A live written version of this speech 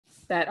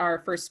that our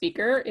first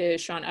speaker is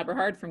Sean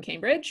Eberhard from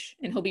Cambridge,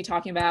 and he'll be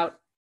talking about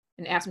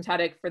an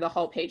asymptotic for the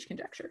Hall Paige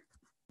conjecture.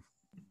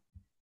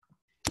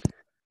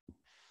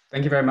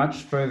 Thank you very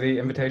much for the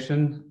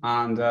invitation,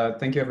 and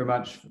thank you very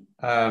much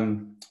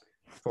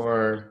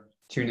for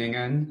tuning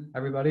in,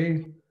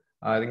 everybody.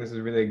 I think this is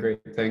a really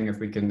great thing if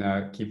we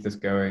can keep this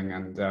going,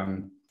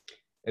 and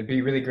it'd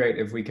be really great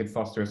if we could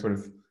foster a sort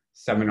of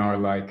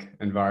seminar-like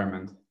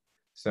environment.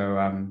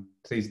 So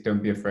please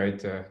don't be afraid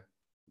to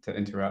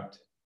interrupt.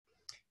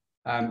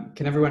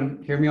 Can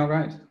everyone hear me all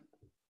right?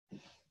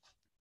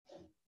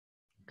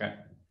 Okay,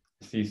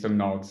 I see some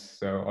nods,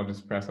 so I'll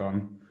just press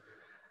on.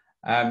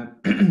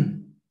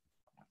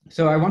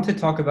 So I want to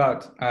talk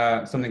about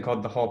something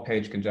called the Hall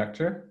Paige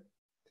conjecture.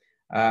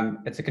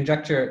 It's a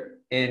conjecture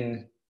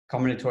in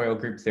combinatorial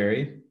group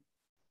theory.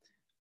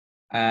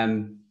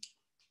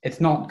 It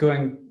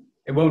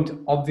won't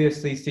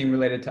obviously seem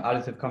related to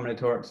additive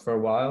combinatorics for a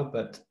while,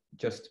 but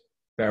just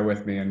bear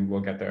with me and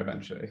we'll get there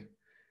eventually.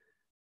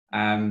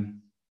 Let's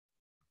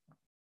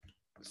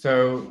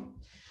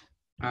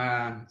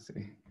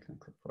see, can I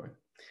click forward?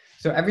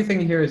 So everything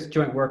here is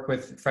joint work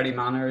with Freddie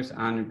Manners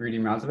and Rudi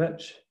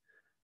Mrazovic.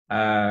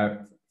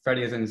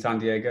 Freddie is in San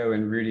Diego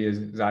and Rudi is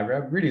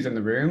Zagreb. Rudi's in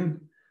the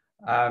room.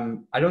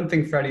 I don't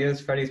think Freddie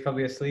is. Freddie's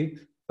probably asleep,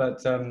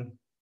 but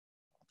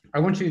I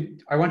want you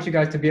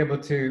guys to be able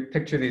to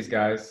picture these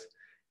guys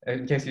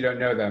in case you don't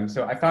know them.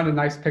 So I found a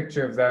nice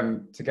picture of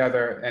them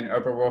together in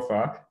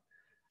Oberwolfach.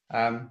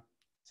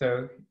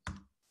 So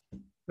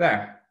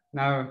there,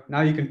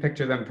 now you can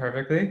picture them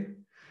perfectly.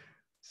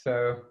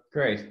 So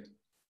great.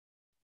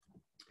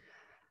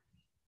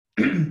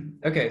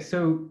 Okay,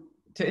 so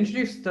to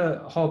introduce the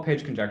Hall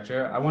Paige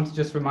conjecture, I want to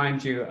just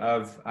remind you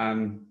of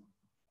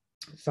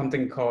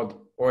something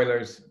called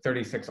Euler's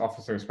 36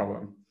 officers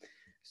problem.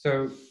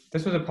 So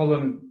this was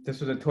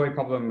a toy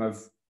problem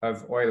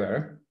of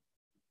Euler.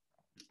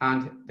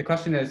 And the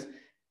question is,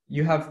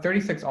 you have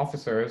 36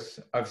 officers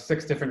of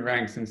 6 different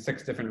ranks and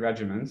 6 different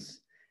regiments,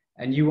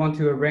 and you want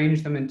to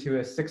arrange them into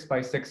a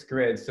 6x6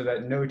 grid so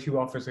that no 2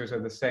 officers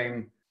of the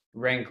same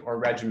rank or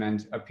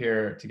regiment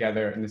appear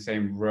together in the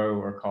same row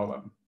or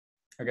column.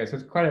 Okay, so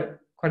it's quite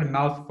a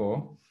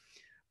mouthful,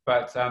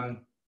 but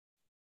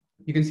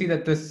you can see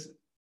that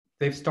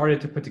they've started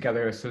to put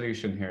together a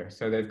solution here.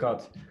 So they've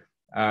got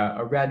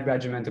a red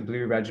regiment, a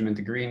blue regiment,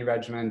 a green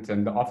regiment,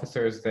 and the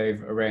officers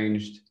they've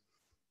arranged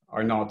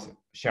are not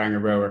sharing a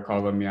row or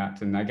column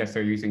yet, and I guess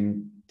they're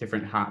using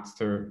different hats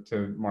to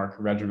mark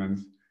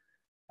regiments.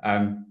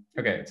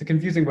 Okay, it's a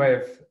confusing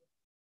way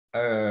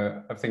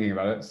of thinking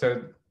about it.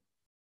 So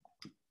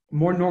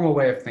more normal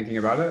way of thinking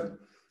about it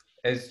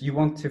is you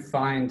want to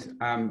find,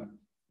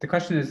 the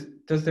question is,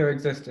 does there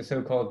exist a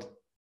so-called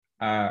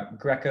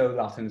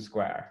Greco-Latin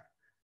square,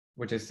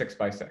 which is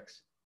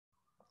 6x6?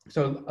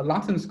 So a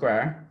Latin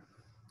square,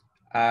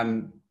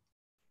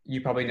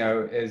 you probably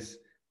know, it's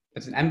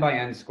an n by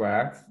n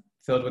square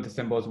filled with the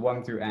symbols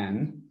 1 through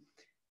n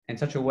in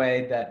such a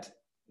way that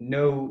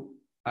no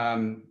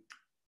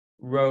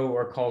row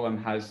or column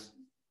has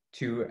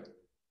two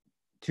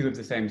of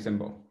the same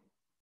symbol.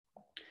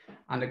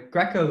 And a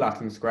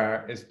Greco-Latin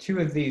square is 2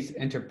 of these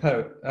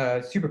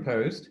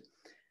superposed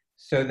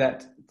so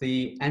that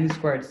the n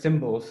squared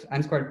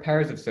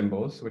pairs of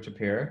symbols which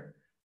appear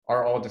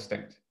are all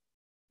distinct.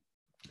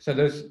 So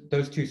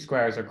those 2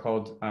 squares are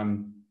called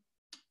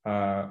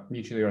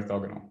mutually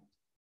orthogonal.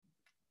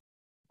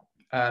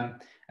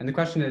 And the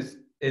question is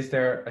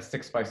there a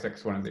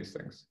 6x6 one of these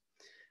things?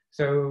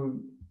 So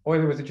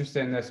Euler was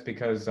interested in this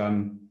because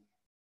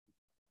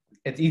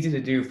it's easy to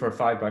do for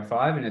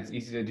 5x5 and it's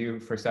easy to do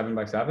for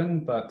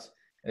 7x7, but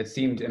it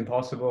seemed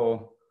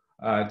impossible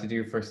to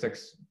do for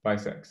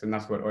 6x6, and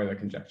that's what Euler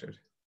conjectured.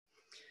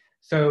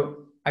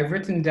 So I've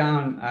written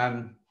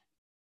down,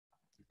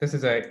 this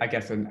is I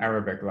guess an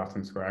Arabic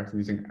Latin square. I'm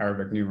using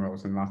Arabic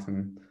numerals and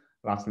Latin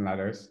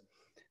letters,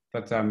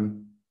 but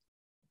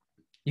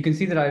you can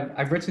see that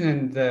I've written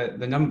in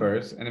the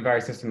numbers in a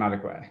very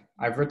systematic way.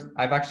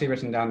 I've actually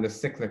written down the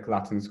cyclic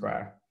Latin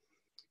square,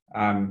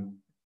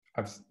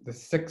 of the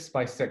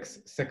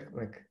 6x6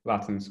 cyclic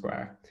Latin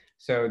square.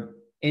 So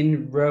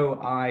in row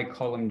I,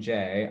 column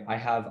j, I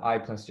have I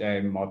plus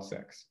j mod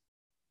 6.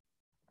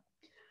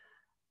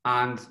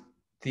 And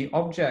the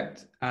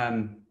object,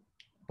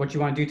 what you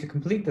want to do to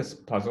complete this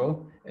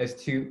puzzle is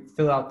to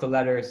fill out the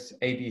letters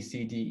A, B,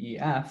 C, D, E,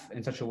 F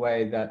in such a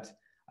way that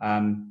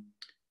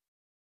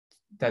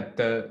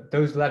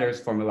those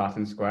letters form a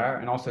Latin square,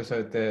 and also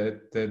so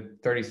that the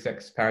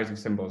 36 pairs of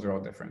symbols are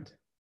all different.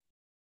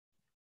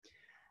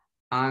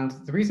 And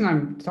the reason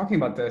I'm talking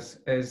about this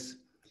is,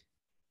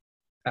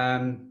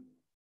 in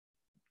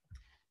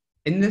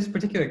this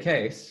particular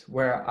case,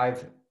 where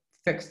I've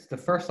fixed the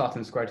first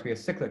Latin square to be a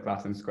cyclic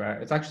Latin square,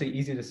 it's actually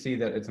easy to see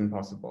that it's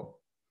impossible.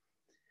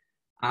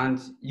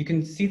 And you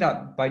can see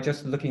that by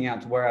just looking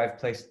at where I've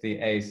placed the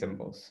A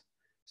symbols.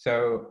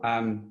 So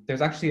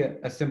there's actually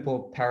a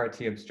simple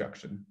parity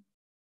obstruction.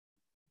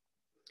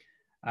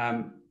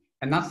 And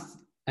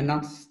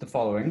that's the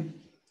following.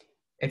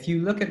 If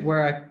you look at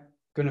where I'm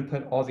going to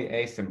put all the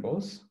A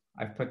symbols,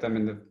 I've put them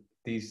in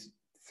these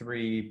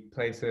 3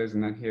 places,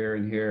 and then here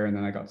and here, and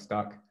then I got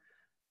stuck.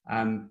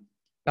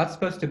 That's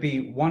supposed to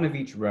be 1 of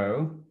each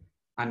row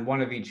and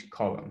 1 of each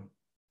column.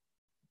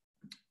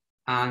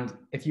 And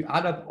if you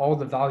add up all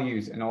the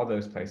values in all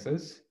those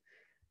places,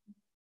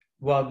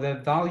 well, the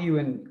value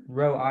in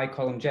row I,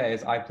 column j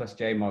is I plus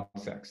j mod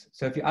 6.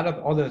 So if you add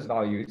up all those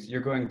values,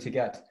 you're going to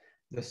get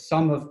the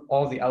sum of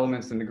all the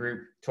elements in the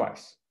group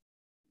twice.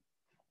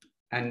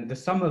 And the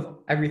sum of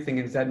everything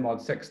in z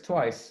mod 6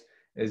 twice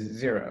is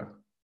 0.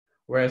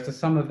 Whereas the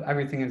sum of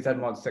everything in z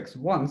mod 6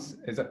 once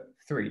is at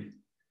 3.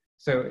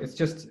 So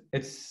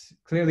it's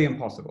clearly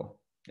impossible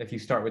if you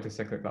start with a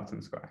cyclic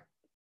Latin square.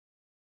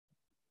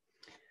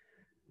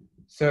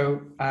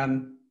 So,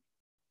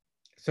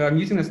 so I'm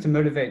using this to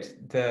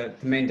motivate the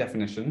main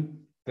definition,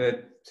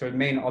 the sort of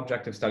main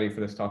object of study for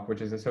this talk, which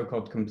is a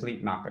so-called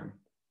complete mapping.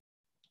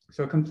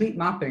 So a complete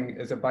mapping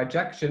is a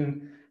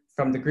bijection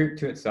from the group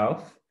to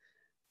itself,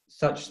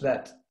 such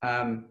that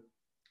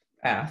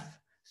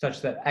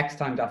such that x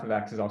times f of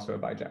x is also a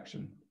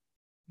bijection.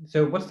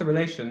 So what's the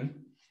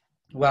relation?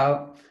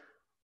 Well,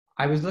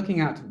 I was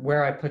looking at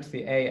where I put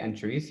the A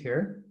entries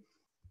here,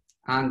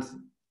 and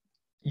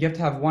you have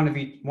to have one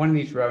in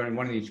each row and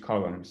 1 in each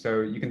column.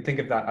 So you can think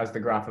of that as the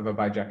graph of a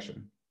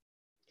bijection.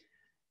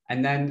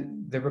 And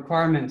then the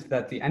requirement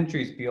that the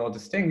entries be all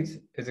distinct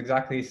is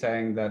exactly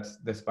saying that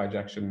this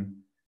bijection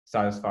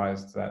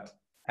satisfies that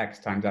x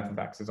times f of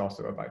x is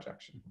also a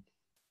bijection.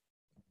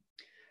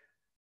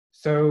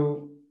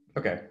 So,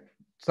 okay,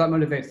 so that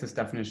motivates this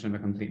definition of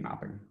a complete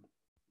mapping.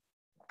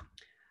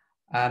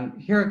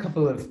 Here are a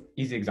couple of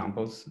easy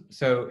examples.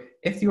 So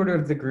if the order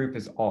of the group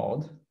is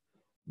odd,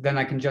 then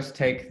I can just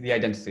take the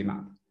identity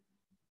map.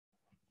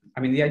 I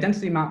mean, the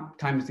identity map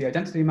times the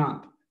identity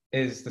map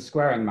is the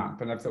squaring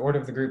map. And if the order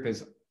of the group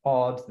is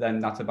odd,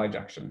 then that's a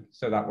bijection.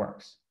 So that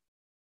works.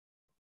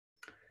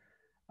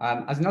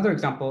 As another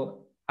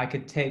example, I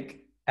could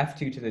take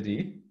f2 to the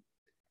d.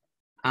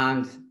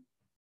 And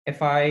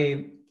if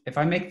I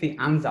make the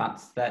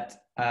ansatz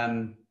that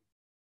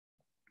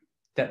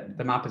that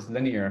the map is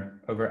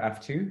linear over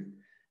f2,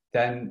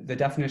 then the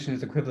definition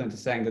is equivalent to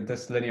saying that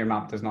this linear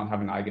map does not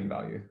have an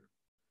eigenvalue.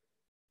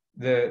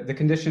 The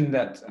condition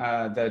that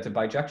it's a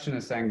bijection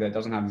is saying that it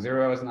doesn't have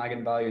 0 as an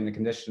eigenvalue, and the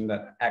condition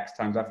that x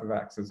times f of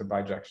x is a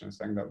bijection is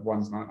saying that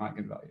 1's not an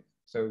eigenvalue.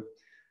 So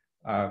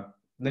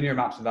linear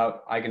maps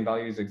without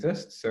eigenvalues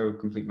exist, so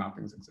complete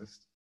mappings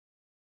exist.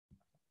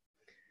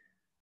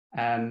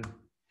 And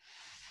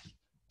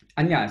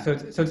yeah, so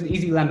it's an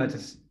easy lemma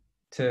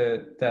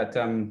that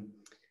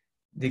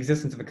the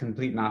existence of a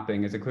complete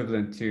mapping is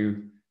equivalent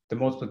to the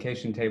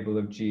multiplication table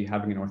of G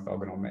having an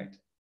orthogonal mate.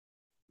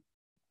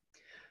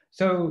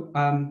 So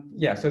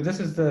yeah, so this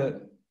is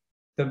the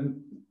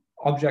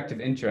object of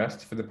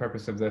interest for the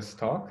purpose of this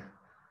talk.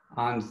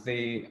 And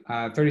the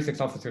 36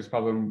 officers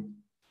problem,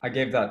 I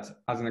gave that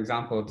as an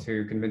example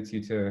to convince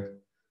you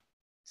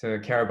to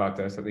care about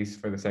this, at least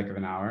for the sake of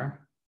an hour.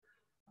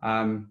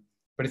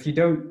 But if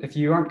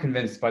you aren't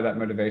convinced by that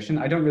motivation,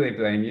 I don't really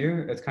blame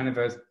you. It's kind of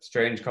a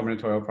strange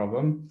combinatorial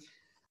problem.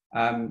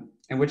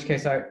 In which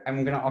case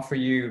I'm going to offer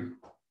you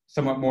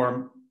somewhat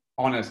more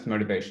honest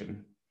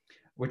motivation,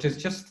 which is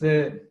just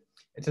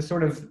it's a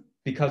sort of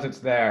because it's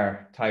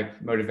there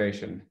type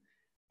motivation.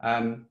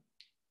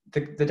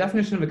 The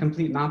definition of a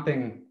complete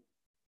mapping,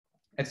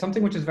 it's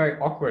something which is very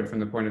awkward from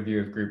the point of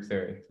view of group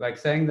theory. Like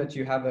saying that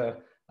you have a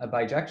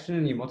bijection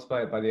and you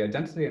multiply it by the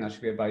identity and that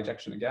should be a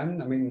bijection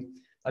again. I mean,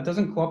 that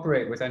doesn't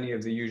cooperate with any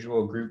of the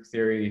usual group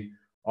theory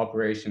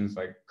operations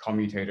like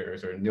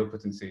commutators or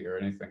nilpotency or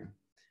anything.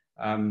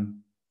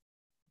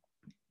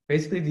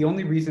 Basically, the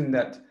only reason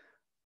that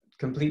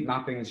complete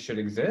mappings should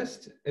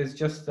exist is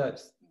just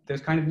that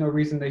there's kind of no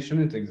reason they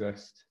shouldn't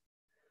exist.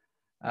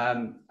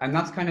 And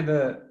that's kind of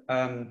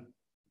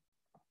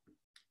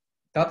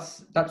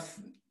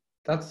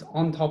that's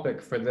on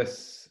topic for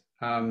this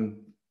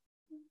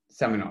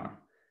seminar.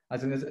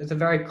 As in, it's a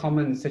very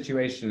common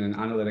situation in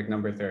analytic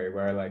number theory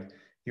where, like,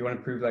 if you want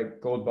to prove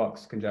like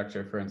Goldbach's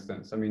conjecture, for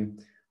instance, I mean,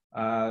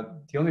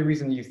 the only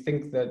reason you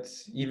think that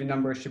even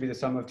numbers should be the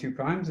sum of 2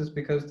 primes is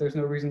because there's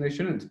no reason they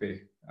shouldn't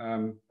be.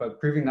 But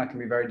proving that can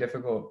be very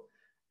difficult,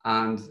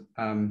 and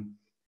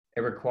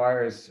it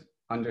requires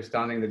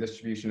understanding the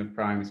distribution of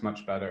primes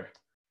much better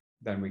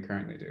than we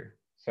currently do.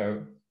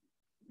 So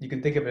you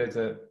can think of it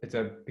as it's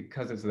a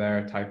because it's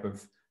there type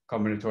of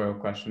combinatorial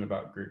question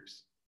about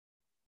groups.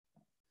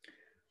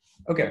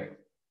 Okay,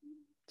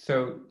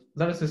 so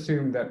let us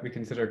assume that we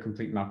consider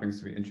complete mappings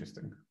to be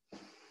interesting.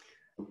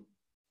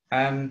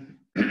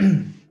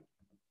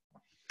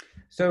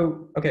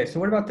 So, okay, so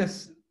what about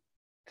this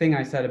thing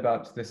I said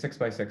about the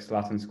 6x6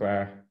 Latin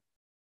square?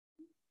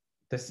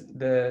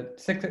 The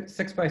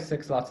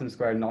 6x6 Latin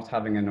square not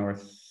having an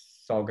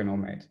orthogonal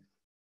mate.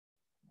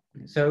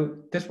 So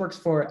this works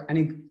for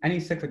any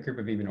cyclic group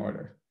of even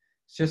order.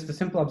 It's just the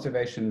simple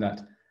observation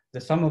that the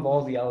sum of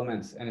all the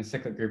elements in a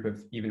cyclic group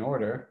of even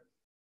order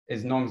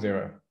is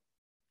non-zero.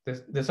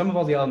 The sum of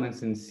all the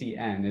elements in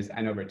Cn is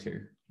n over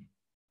 2.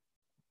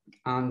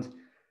 And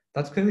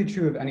that's clearly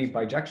true of any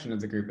bijection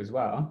of the group as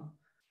well.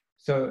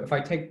 So if I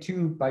take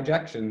two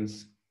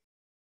bijections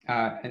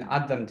and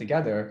add them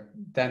together,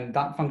 then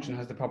that function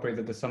has the property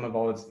that the sum of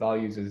all its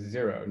values is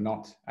 0,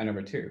 not n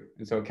over 2.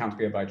 And so it can't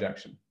be a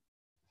bijection.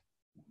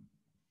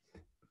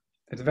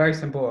 It's a very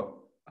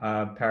simple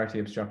parity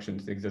obstruction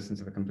to the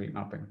existence of a complete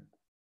mapping.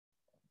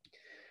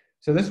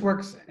 So this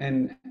works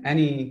in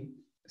any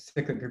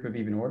cyclic group of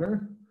even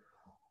order.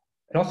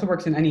 It also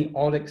works in any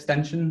odd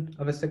extension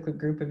of a cyclic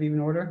group of even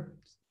order.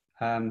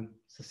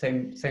 It's the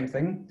same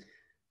thing.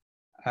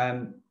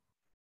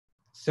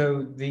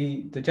 So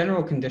the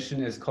general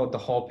condition is called the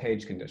Hall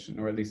Paige condition,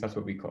 or at least that's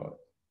what we call it.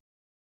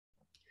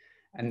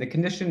 And the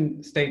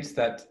condition states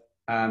that,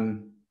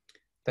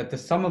 that the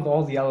sum of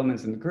all the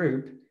elements in the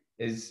group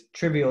is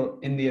trivial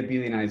in the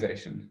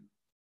abelianization.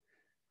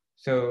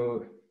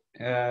 So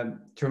to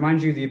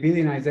remind you, the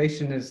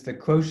abelianization is the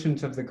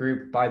quotient of the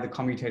group by the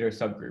commutator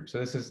subgroup. So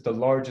this is the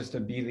largest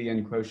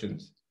abelian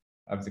quotient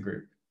of the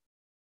group.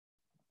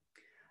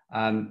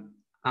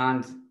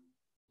 And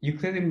you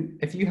clearly,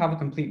 if you have a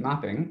complete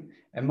mapping,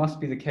 it must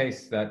be the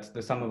case that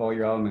the sum of all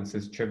your elements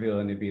is trivial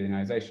in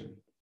abelianization.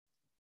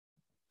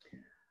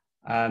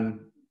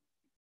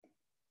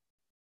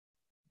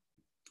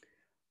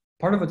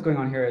 Part of what's going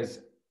on here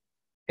is,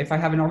 if I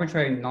have an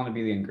arbitrary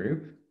non-abelian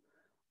group,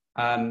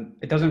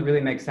 it doesn't really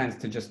make sense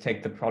to just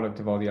take the product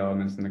of all the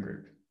elements in the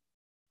group,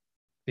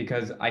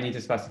 because I need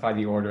to specify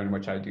the order in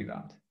which I do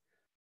that.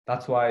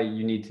 That's why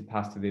you need to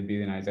pass to the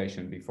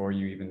abelianization before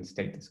you even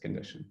state this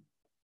condition.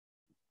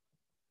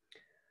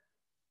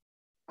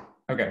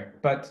 Okay,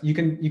 but you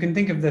can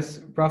think of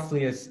this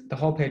roughly as the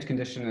Hall Paige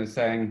condition is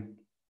saying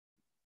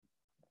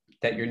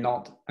that you're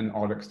not an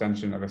odd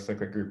extension of a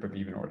cyclic group of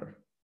even order.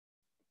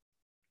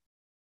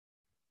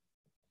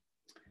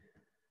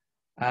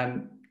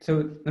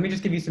 So let me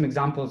just give you some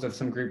examples of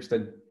some groups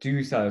that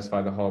do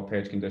satisfy the Hall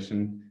Paige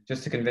condition,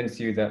 just to convince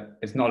you that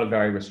it's not a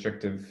very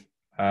restrictive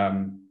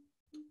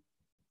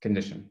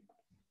condition.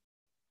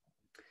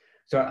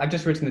 So I've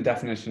just written the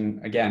definition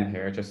again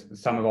here, just the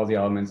sum of all the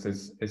elements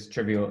is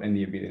trivial in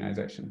the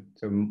abelianization,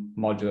 so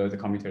modulo the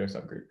commutator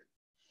subgroup.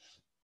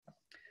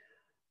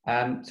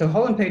 So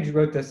Hall and Paige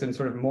wrote this in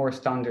sort of more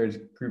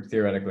standard group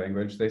theoretic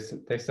language. They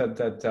said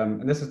that,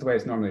 and this is the way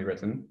it's normally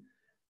written,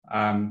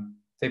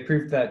 they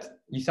proved that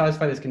you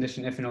satisfy this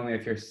condition if and only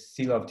if your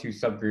C-love 2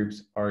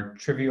 subgroups are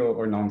trivial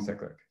or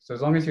non-cyclic. So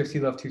as long as your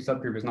C-love 2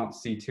 subgroup is not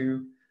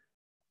C2,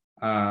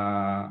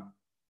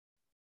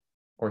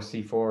 or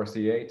C4 or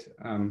C8,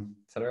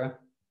 etc.,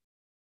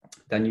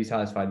 then you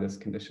satisfy this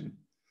condition.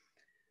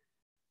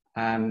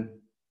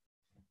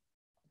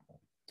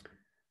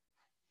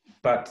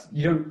 But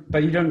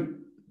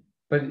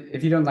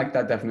if you don't like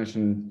that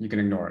definition, you can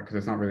ignore it because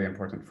it's not really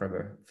important for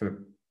the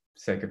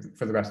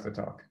rest of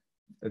the talk.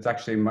 It's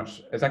actually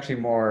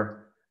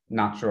more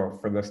natural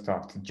for this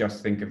talk to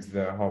just think of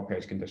the Hall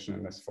Paige condition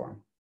in this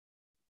form.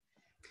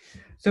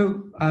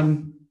 So,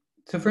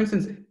 so for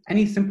instance,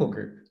 any simple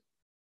group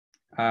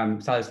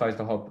satisfies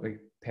the Hall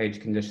Paige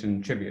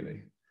condition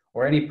trivially,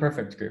 or any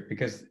perfect group,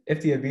 because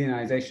if the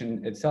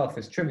abelianization itself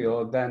is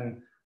trivial,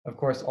 then of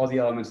course all the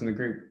elements in the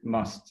group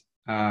must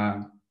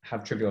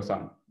have trivial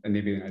sum in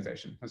the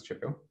abelianization. That's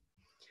trivial.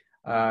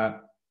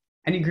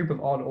 Any group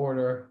of odd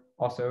order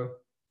also,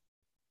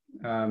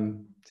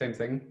 same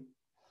thing.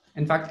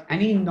 In fact,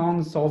 any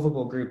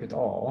non-solvable group at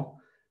all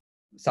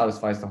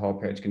satisfies the Hall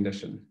Paige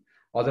condition,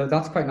 although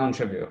that's quite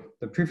non-trivial.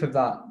 The proof of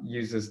that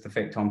uses the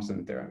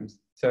Fate-Thompson theorems.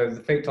 So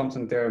the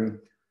Fate-Thompson theorem,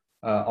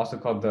 also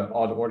called the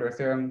odd order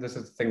theorem, this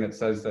is the thing that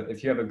says that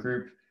if you have a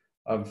group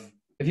of,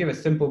 if you have a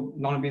simple,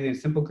 non-abelian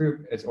simple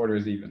group, its order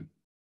is even.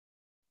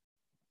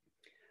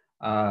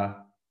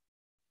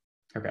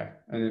 Okay,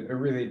 and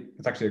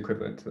it's actually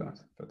equivalent to that,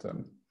 but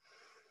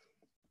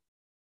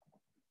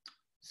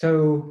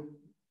so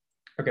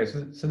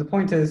the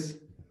point is,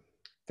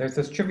 there's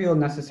this trivial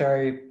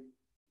necessary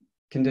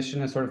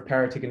condition, a sort of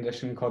parity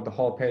condition called the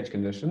Hall Paige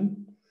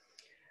condition.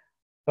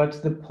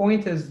 But the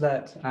point is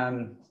that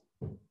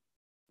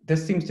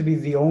this seems to be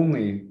the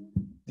only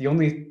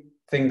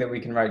thing that we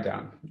can write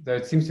down.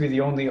 That seems to be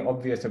the only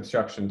obvious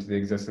obstruction to the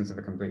existence of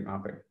a complete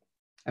mapping.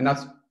 And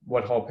that's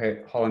what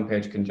Hall and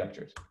Paige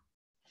conjectured.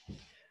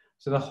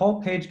 So the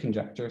Hall Paige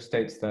conjecture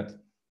states that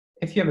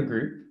if you have a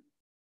group,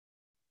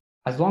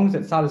 as long as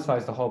it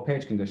satisfies the Hall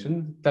Paige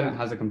condition, then it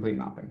has a complete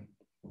mapping.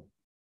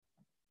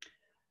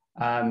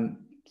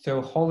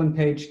 So Hall and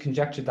Paige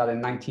conjectured that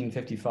in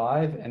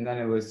 1955, and then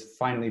it was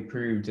finally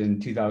proved in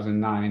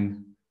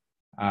 2009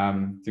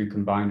 through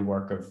combined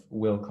work of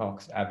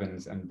Wilcox,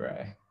 Evans, and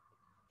Bray.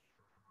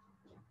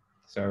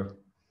 So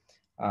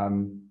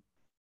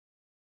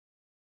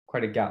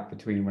quite a gap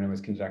between when it was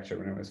conjectured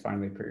and when it was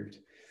finally proved.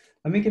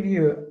 Let me give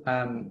you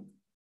a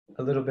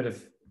little bit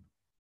of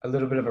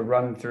a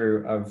run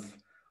through of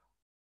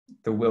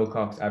the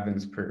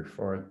Wilcox-Evans proof,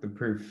 or the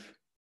proof,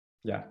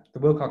 yeah, the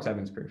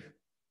Wilcox-Evans proof.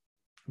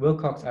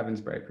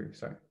 Wilcox-Evans-Bray proof,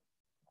 sorry.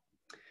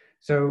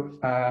 So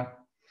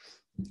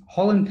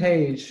Hall and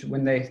Paige,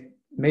 when they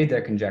made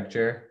their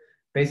conjecture,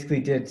 basically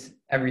did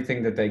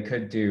everything that they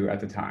could do at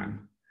the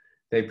time.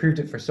 They proved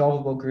it for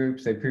solvable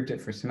groups. They proved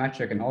it for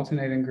symmetric and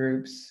alternating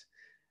groups.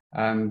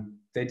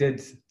 They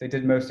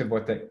did most of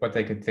what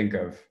they could think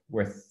of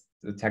with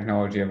the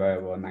technology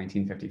available in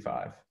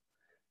 1955.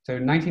 So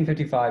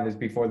 1955 is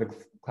before the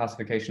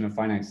classification of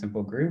finite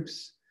simple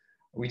groups.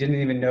 We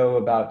didn't even know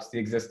about the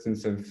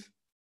existence of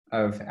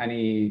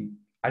any,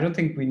 I don't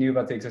think we knew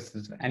about the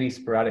existence of any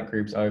sporadic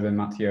groups other than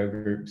Mathieu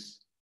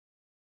groups.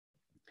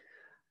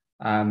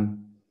 But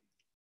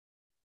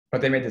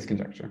they made this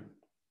conjecture.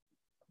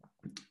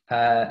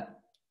 And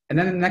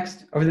then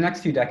over the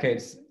next few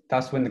decades,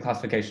 that's when the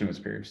classification was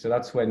proved. So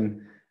that's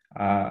when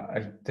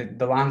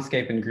the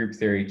landscape in group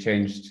theory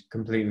changed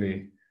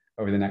completely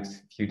over the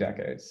next few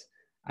decades.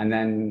 And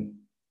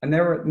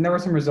there were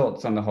some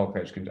results on the Hall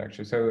Paige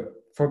conjecture. So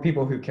for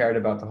people who cared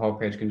about the Hall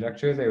Paige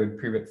conjecture, they would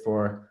prove it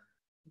for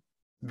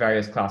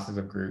various classes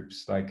of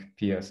groups like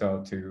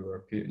PSL2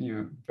 or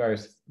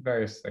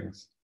various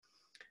things.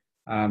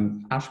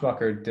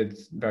 Ashbacher did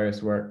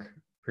various work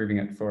proving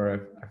it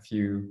for a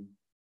few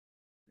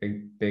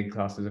big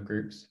classes of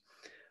groups.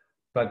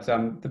 But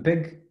the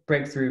big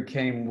breakthrough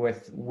came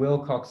with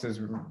Wilcox's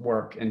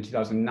work in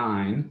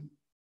 2009.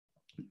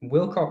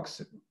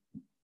 Wilcox,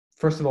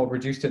 first of all,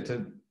 reduced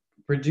the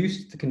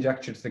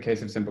conjecture to the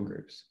case of simple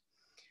groups,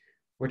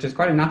 which is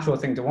quite a natural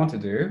thing to want to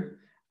do,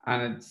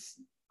 and it's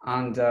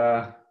kind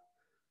of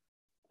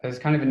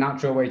a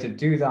natural way to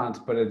do that,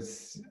 but it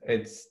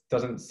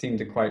doesn't seem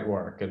to quite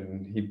work,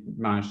 and he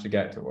managed to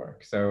get it to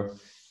work. So,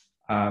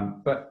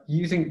 but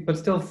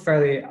still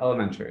fairly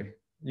elementary,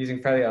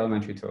 using fairly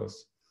elementary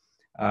tools.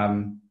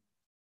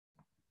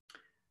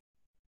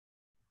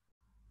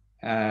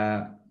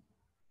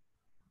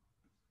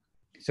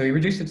 So he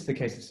reduced it to the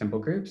case of simple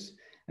groups,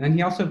 and then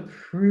he also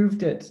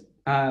proved it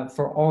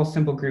for all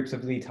simple groups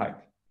of Lie type.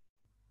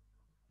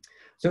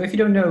 So if you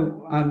don't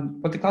know,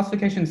 what the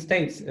classification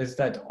states is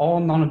that all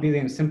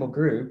non-abelian simple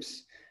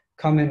groups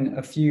come in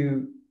a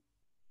few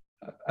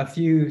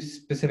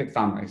specific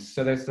families.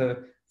 So there's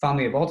the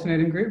family of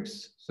alternating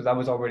groups. So that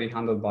was already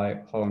handled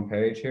by Hall and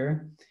Paige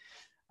here.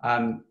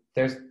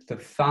 There's the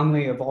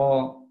family of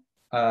all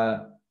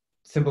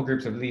simple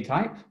groups of Lie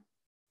type.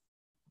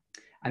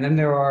 And then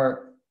there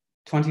are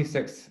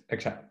 26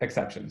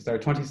 exceptions. There are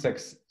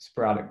 26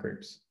 sporadic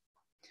groups.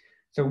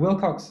 So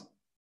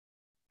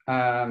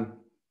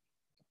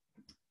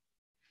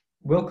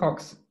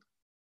Wilcox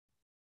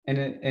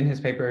in his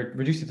paper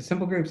reduced it to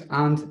simple groups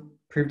and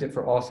proved it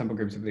for all simple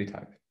groups of Lie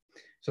type.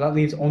 So that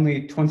leaves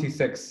only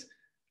 26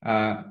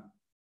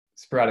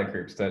 sporadic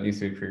groups that needs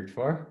to be proved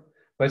for.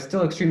 But it's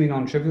still extremely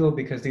non-trivial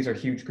because these are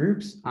huge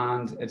groups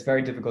and it's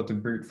very difficult to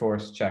brute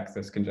force check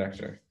this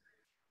conjecture.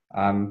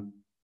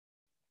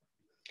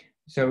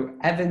 So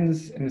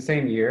Evans, in the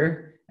same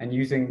year, and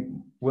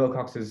using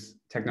Wilcox's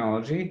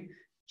technology,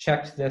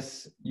 checked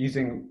this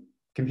using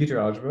computer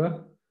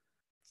algebra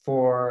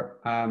for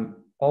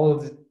all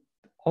of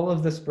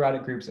the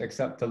sporadic groups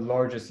except the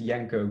largest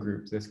Yenko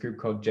group, this group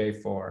called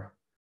J4.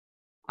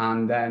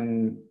 And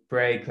then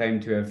Bray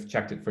claimed to have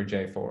checked it for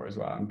J4 as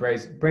well. And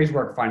Bray's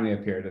work finally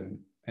appeared in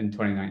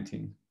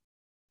 2019.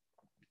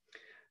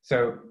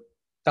 So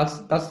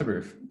that's the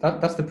proof.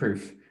 That's the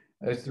proof.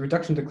 It's the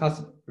reduction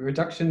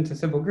to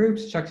simple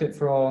groups, checked it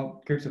for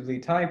all groups of Lie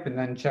type, and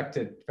then checked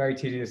it very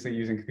tediously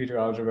using computer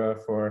algebra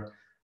for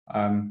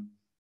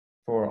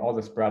all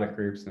the sporadic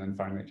groups, and then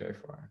finally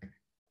J4. Okay.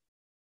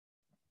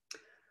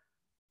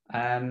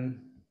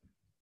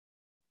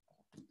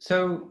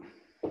 So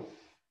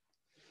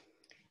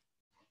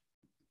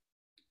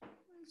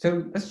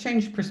let's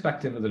change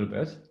perspective a little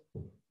bit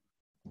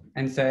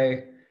and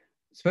say,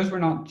 suppose we're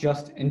not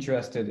just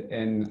interested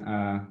in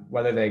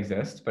whether they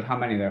exist, but how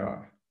many there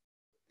are.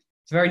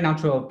 It's a very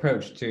natural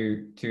approach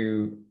to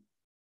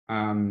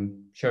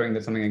showing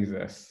that something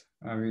exists.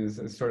 I mean,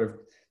 it's sort of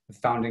the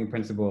founding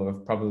principle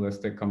of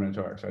probabilistic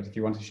combinatorics, right? If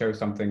you want to show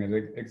something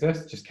that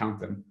exists, just count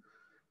them.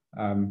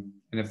 And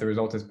if the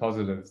result is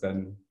positive,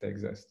 then they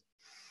exist.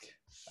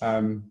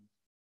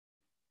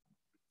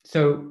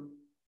 So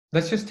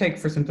let's just take,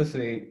 for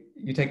simplicity,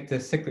 you take the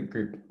cyclic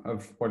group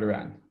of order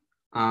n.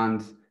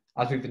 And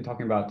as we've been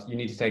talking about, you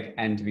need to take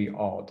n to be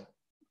odd.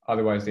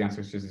 Otherwise, the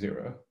answer is just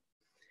 0.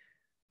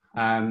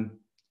 And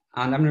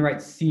I'm going to write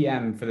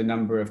Cm for the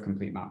number of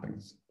complete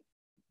mappings.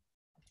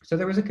 So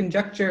there was a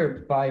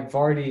conjecture by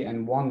Rudi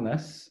and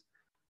Wanless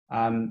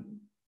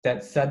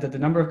that said that the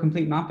number of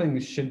complete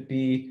mappings should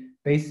be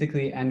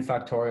basically n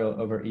factorial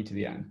over e to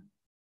the n.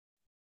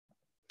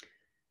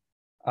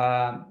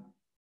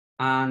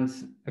 And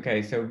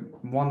okay, so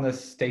Wanless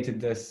stated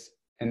this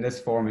in this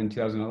form in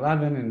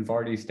 2011, and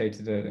Rudi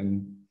stated it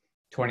in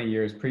 20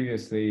 years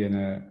previously in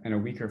a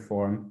weaker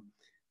form.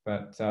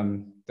 But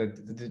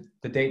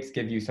the dates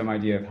give you some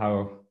idea of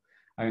how,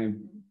 I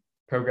mean,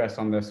 progress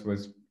on this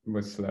was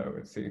slow,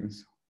 it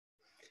seems.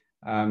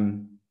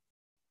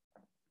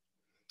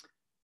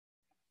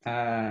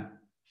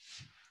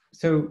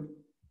 So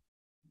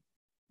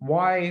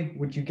why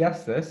would you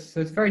guess this? So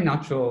it's very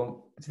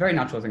natural. It's a very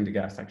natural thing to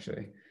guess,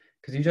 actually,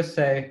 because you just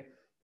say,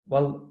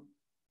 well,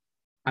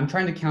 I'm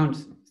trying to count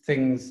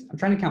things. I'm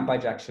trying to count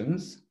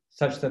bijections.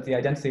 such that the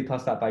identity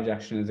plus that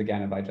bijection is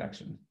again a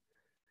bijection.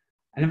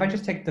 And if I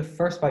just take the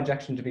first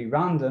bijection to be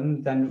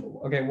random, then,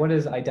 okay, what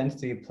is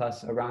identity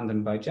plus a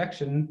random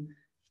bijection?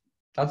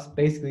 That's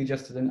basically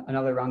just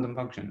another random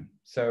function.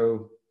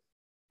 So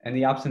in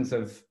the absence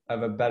of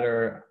a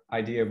better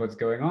idea of what's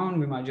going on,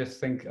 we might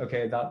just think,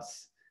 okay,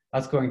 that's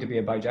going to be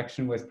a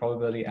bijection with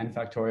probability n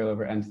factorial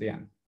over n to the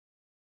n.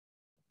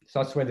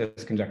 So that's where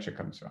this conjecture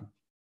comes from.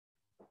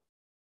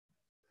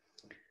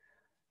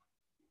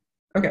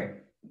 Okay.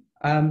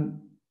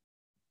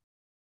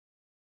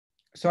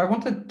 So I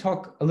want to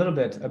talk a little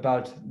bit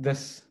about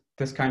this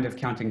kind of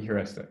counting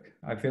heuristic.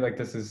 I feel like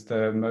this is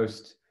the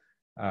most,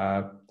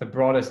 the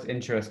broadest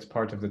interest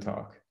part of the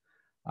talk.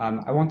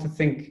 I want to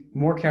think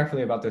more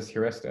carefully about this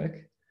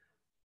heuristic,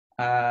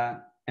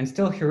 and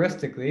still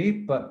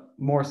heuristically, but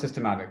more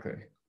systematically.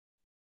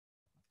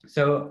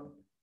 So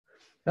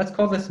let's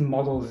call this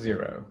model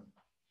 0.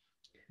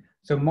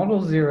 So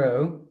model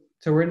 0,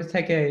 so we're going to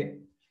take a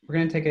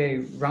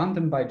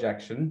random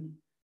bijection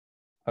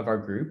of our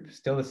group,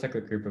 still a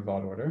cyclic group of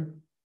odd order.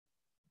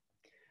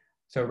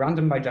 So a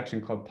random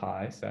bijection called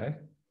pi, say.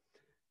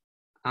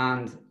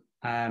 And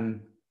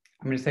I'm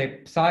going to say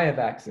psi of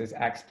x is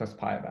x plus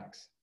pi of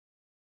x.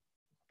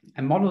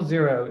 And model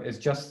 0 is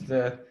just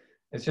the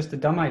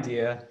dumb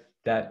idea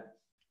that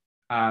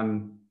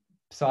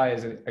psi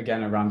is,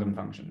 again, a random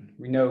function.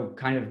 We know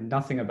kind of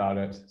nothing about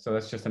it, so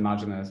let's just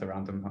imagine that it's a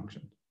random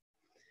function.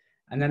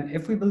 And then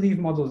if we believe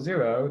model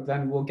 0,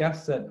 then we'll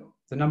guess that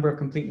the number of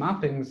complete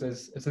mappings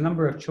is the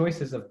number of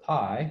choices of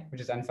pi, which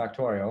is n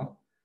factorial,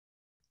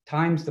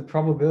 times the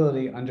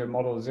probability under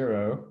model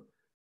 0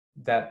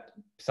 that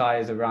psi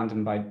is a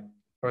random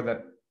or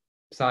that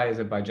psi is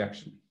a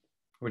bijection,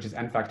 which is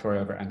n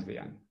factorial over n to the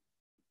n.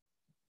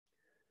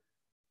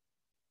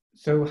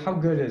 So how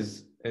good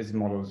is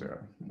model 0?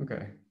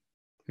 Okay,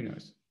 who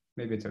knows?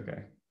 Maybe it's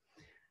okay.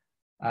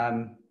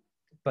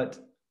 But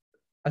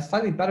a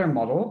slightly better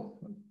model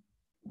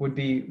would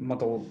be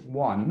model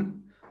 1,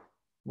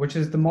 which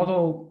is the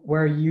model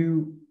where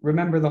you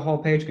remember the Hall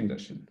Paige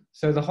condition.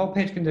 So the Hall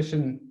Paige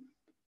condition,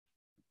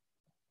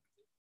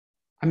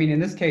 I mean, in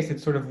this case,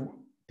 it's sort of,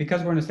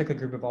 because we're in a cyclic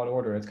group of odd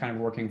order, it's kind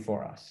of working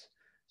for us.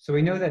 So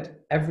we know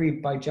that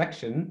every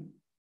bijection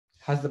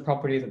has the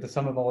property that the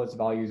sum of all its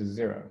values is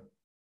 0.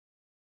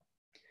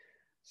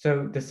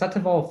 So the set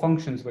of all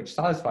functions which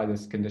satisfy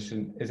this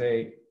condition is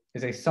a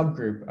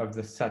subgroup of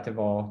the set of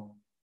all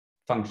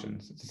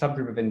functions. It's a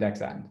subgroup of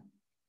index n.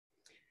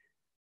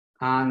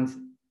 And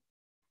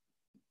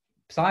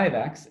psi of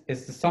x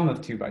is the sum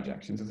of two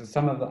bijections. It's the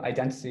sum of the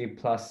identity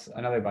plus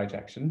another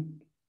bijection.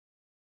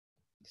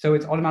 So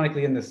it's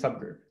automatically in this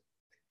subgroup.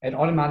 It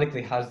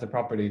automatically has the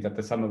property that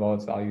the sum of all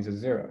its values is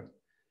 0.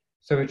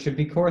 So it should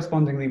be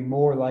correspondingly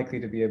more likely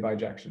to be a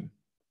bijection.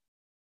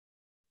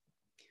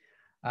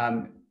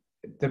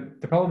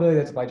 The probability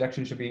that it's a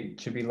bijection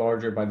should be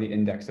larger by the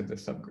index of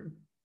this subgroup.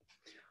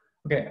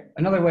 Okay,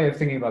 another way of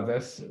thinking about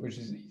this,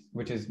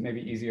 which is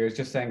maybe easier, is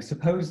just saying,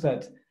 suppose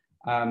that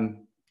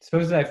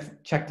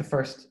I've checked the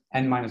first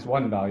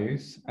n-1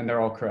 values and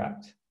they're all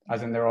correct,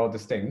 as in they're all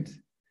distinct.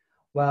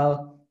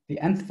 Well, the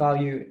nth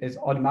value is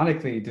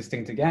automatically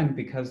distinct again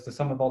because the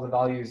sum of all the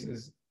values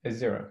is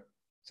 0.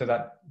 So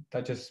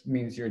that just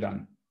means you're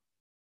done.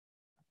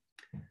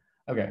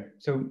 Okay,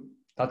 so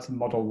that's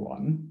model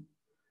 1.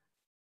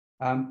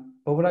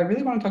 But what I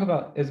really want to talk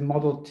about is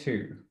model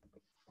 2.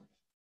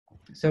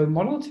 So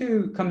model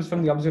 2 comes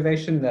from the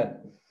observation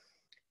that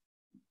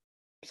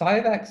psi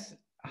of x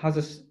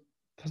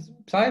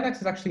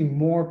is actually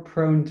more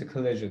prone to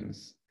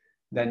collisions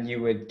than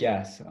you would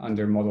guess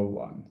under model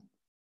 1.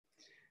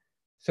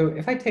 So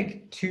if I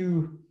take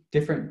two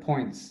different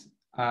points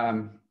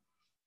in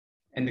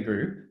the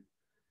group,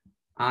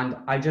 and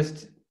I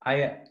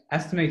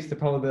estimate the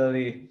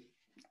probability,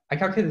 I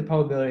calculate the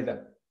probability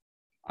that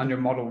under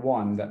model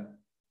 1 that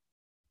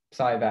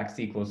psi of x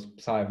equals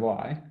psi of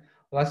y.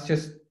 Well, that's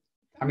just,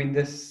 I mean,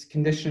 this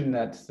condition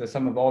that the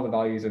sum of all the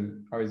values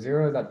are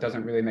 0, that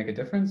doesn't really make a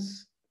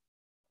difference.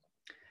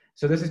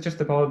 So this is just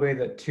the probability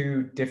that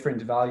two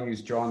different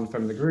values drawn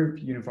from the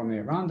group uniformly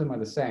at random are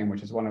the same,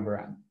 which is 1 over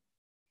n.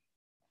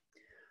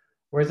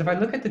 Whereas if I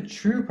look at the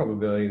true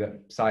probability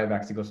that psi of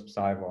x equals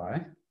psi of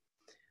y,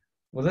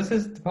 well, this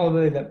is the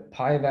probability that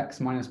pi of x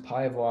minus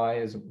pi of y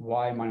is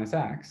y minus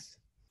x.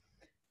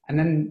 And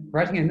then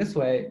writing it in this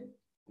way,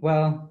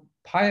 well,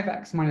 pi of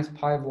x minus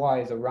pi of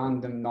y is a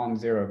random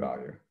non-zero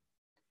value.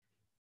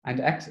 And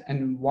x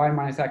and y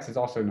minus x is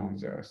also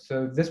non-zero.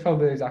 So this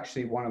probability is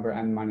actually 1 over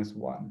n minus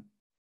 1.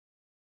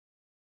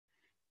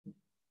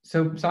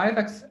 So psi of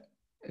x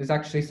is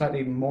actually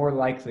slightly more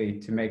likely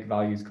to make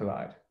values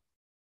collide.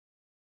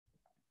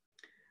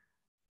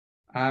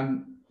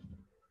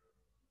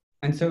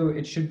 And so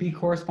it should be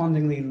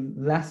correspondingly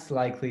less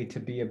likely to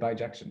be a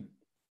bijection.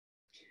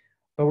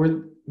 But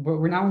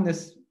we're now in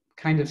this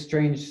kind of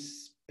strange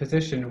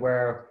position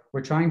where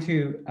we're trying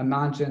to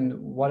imagine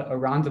what a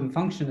random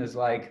function is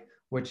like,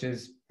 which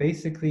is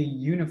basically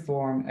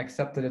uniform,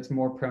 except that it's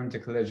more prone to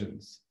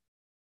collisions.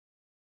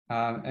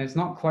 And it's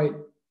not quite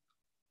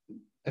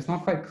it's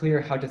not quite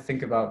clear how to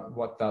think about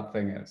what that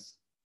thing is.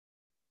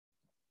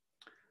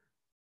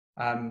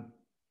 But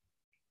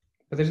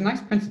there's a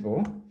nice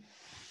principle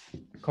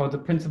called the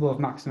principle of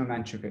maximum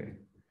entropy.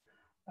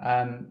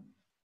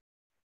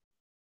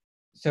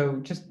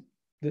 So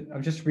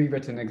I've just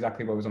rewritten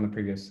exactly what was on the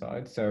previous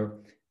slide. So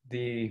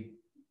the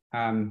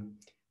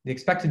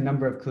expected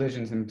number of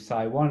collisions in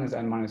psi1 is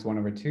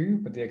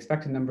n-1/2, but the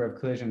expected number of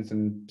collisions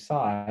in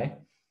psi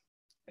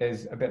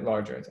is a bit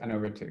larger, it's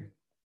n/2.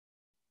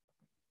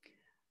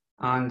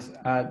 And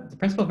the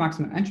principle of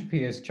maximum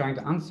entropy is trying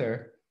to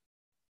answer,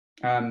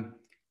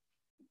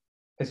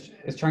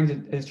 is trying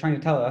to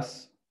tell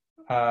us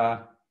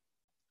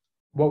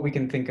what we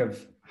can think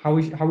of, how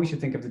we should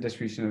think of the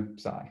distribution of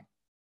psi.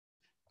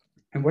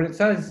 And what it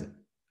says,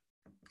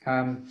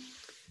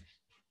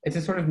 it's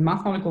a sort of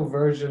mathematical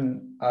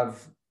version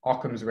of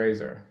Occam's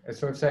razor. It's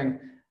sort of saying,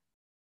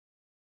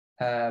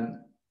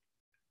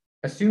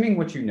 assuming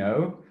what you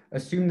know,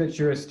 assume that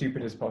you're as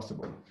stupid as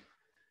possible.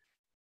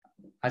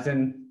 As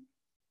in,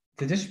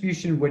 the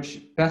distribution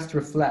which best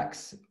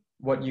reflects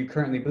what you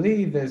currently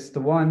believe is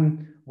the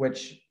one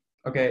which,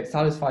 okay, it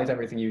satisfies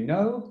everything you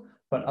know,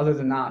 but other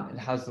than that, it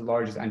has the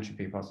largest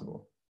entropy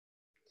possible.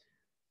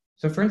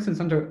 So for instance,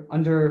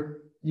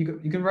 you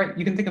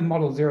can think of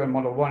model 0 and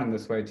model 1 in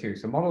this way too.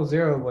 So model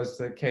 0 was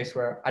the case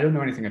where I don't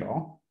know anything at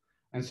all.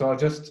 And so I'll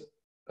just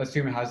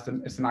assume it's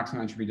the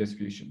maximum entropy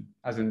distribution,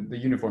 as in the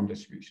uniform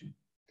distribution.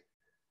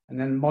 And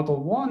then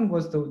model 1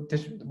 was the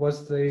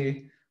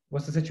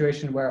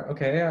situation where,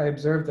 okay, I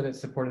observed that it's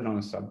supported on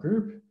a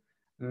subgroup.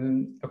 And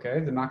then, okay,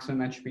 the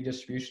maximum entropy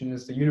distribution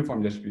is the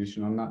uniform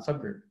distribution on that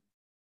subgroup.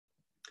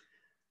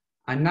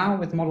 And now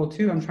with model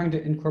 2, I'm trying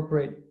to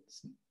incorporate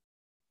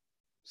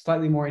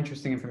slightly more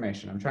interesting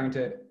information. I'm trying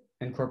to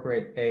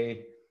incorporate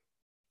a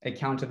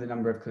count of the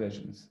number of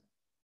collisions.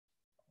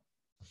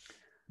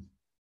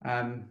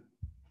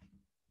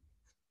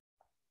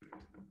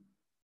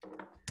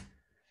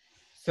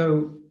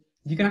 So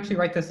you can actually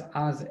write this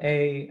as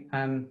a,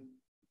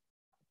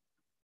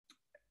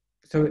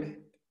 to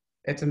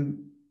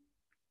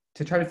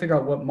try to figure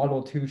out what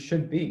model 2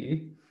 should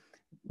be,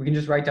 we can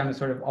just write down a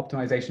sort of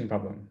optimization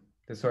problem.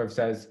 This sort of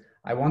says,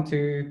 I want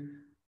to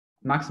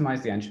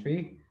maximize the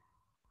entropy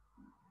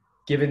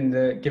given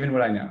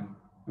what I know.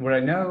 And what I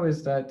know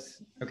is that,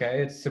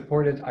 okay, it's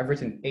supported, I've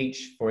written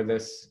H for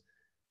this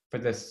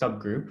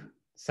subgroup,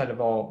 set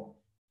of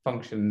all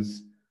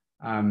functions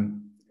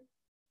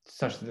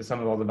such that the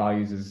sum of all the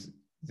values is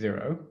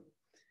 0.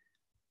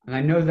 And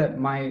I know that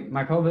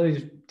my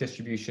probability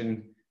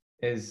distribution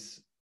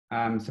is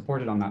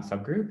supported on that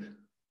subgroup.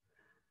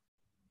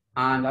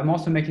 And I'm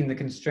also making the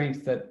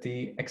constraint that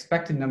the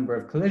expected number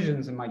of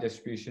collisions in my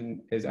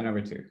distribution is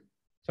n/2.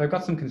 So I've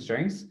got some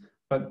constraints,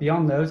 but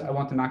beyond those, I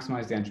want to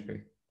maximize the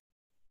entropy.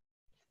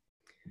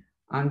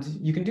 And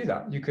you can do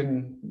that. You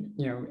can,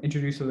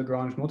 introduce a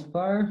Lagrange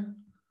multiplier,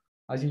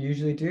 as you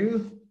usually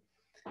do.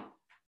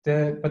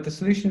 But the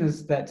solution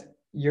is that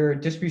your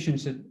distribution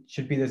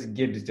should be this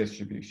Gibbs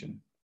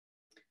distribution.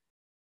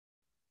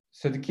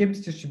 So the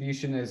Gibbs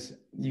distribution is,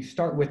 you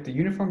start with the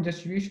uniform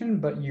distribution,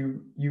 but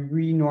you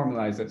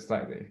renormalize it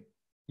slightly.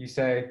 You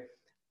say,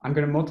 I'm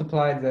going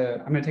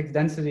to take the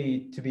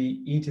density to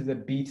be e to the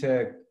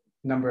beta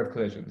number of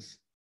collisions,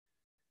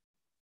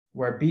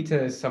 where beta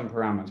is some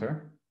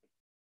parameter.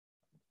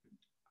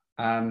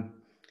 And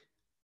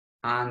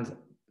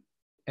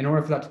in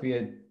order for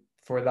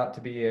that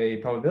to be a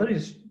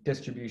probability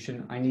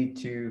distribution, I need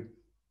to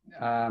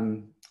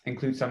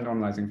include some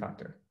normalizing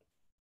factor.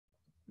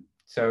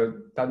 So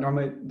that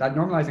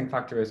normalizing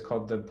factor is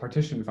called the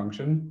partition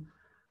function.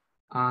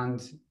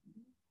 And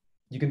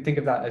you can think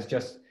of that as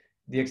just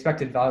the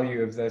expected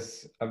value of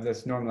this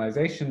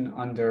normalization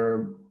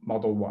under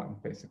model 1,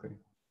 basically.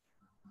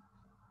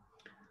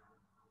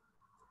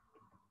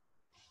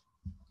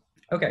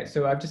 Okay,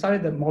 so I've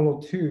decided that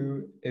model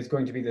 2 is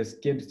going to be this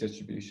Gibbs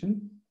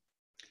distribution.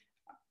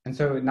 And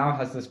so it now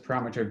has this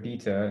parameter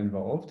beta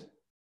involved.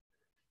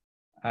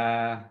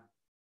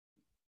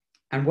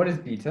 And what is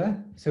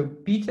beta? So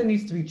beta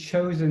needs to be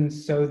chosen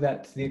so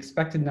that the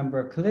expected number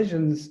of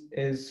collisions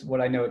is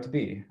what I know it to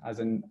be, as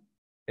in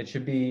it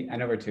should be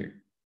n/2.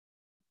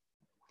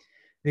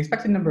 The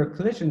expected number of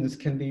collisions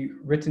can be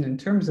written in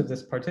terms of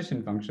this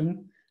partition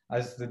function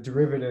as the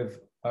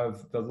derivative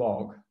of the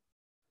log.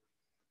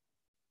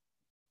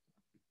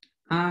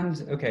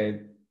 And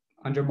okay,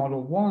 under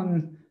model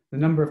 1, the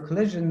number of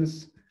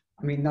collisions,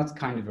 that's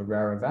kind of a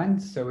rare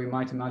event. So we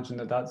might imagine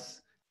that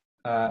that's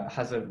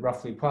has a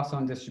roughly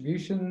Poisson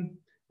distribution.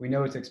 We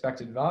know its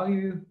expected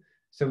value,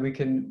 so we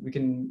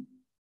can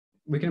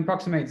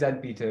approximate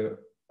Z beta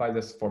by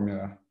this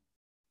formula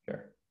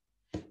here.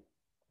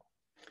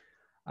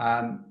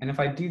 And if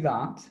I do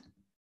that,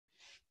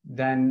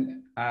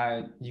 then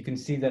you can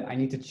see that I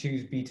need to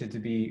choose beta to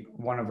be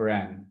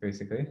 1/n,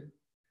 basically.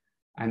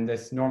 And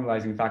this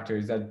normalizing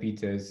factor Z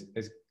beta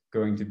is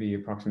going to be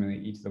approximately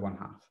e to the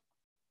 1/2.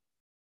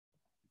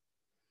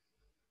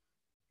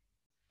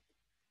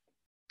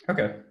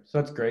 Okay, so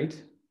that's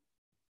great.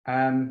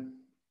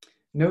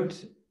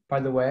 Note, by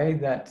the way,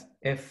 that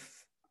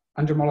if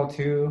under model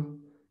 2,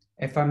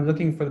 if I'm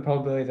looking for the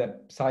probability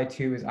that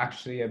psi2 is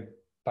actually a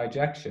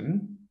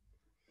bijection,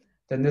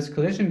 then this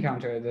collision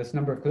counter, this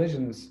number of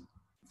collisions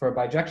for a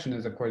bijection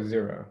is of course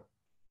 0.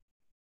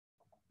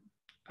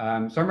 So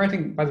I'm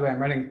writing, by the way, I'm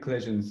writing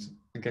collisions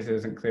in case it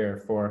isn't clear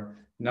for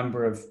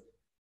number of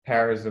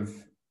pairs of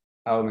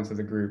elements of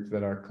the group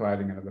that are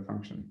colliding out of the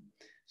function.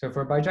 So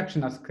for a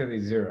bijection, that's clearly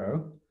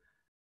 0.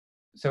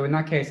 So in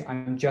that case,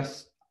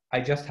 I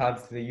just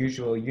have the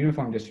usual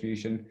uniform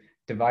distribution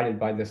divided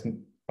by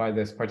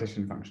this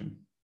partition function.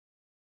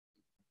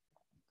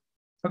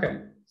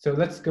 Okay, so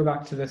let's go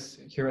back to this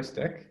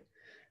heuristic.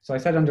 So I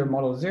said under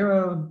model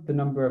 0, the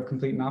number of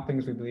complete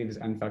mappings we believe is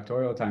n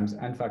factorial times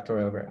n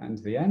factorial over n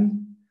to the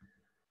n.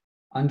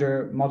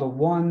 Under model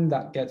 1,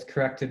 that gets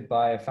corrected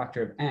by a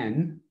factor of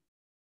n.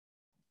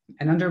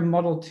 And under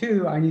model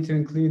 2, I need to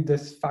include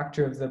this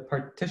factor of the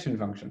partition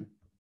function.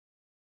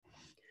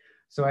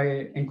 So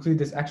I include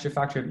this extra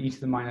factor of e to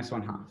the minus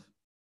 1/2.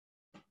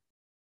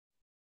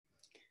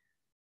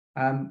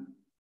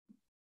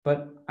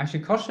 But I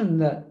should caution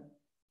that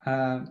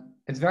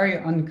it's very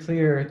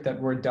unclear that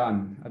we're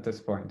done at this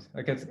point.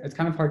 Like it's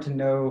kind of hard to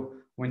know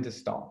when to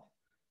stop.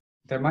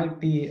 There might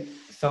be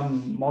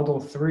some model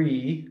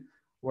 3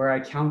 where I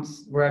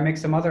make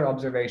some other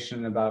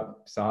observation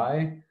about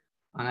psi,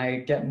 and I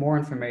get more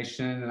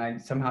information, and I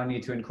somehow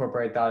need to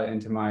incorporate that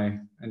into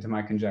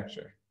my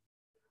conjecture.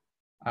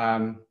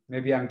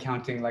 Maybe I'm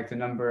counting like the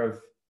number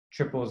of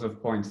triples of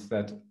points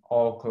that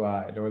all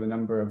collide, or the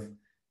number of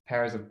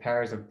pairs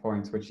of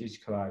points which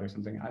each collide, or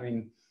something. I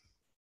mean,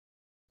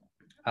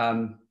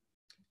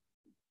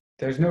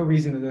 there's no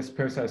reason that this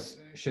process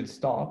should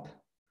stop,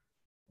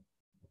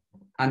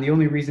 and the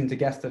only reason to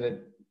guess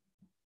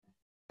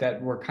that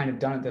we're kind of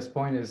done at this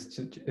point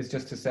is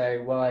just to say,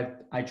 well, I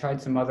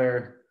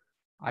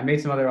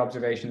made some other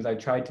observations. I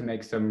tried to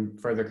make some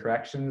further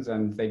corrections,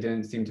 and they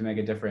didn't seem to make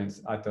a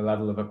difference at the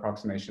level of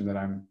approximation that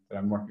I'm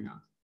working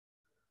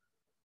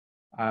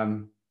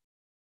on.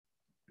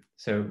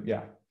 So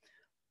yeah.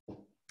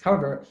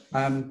 However,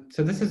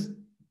 so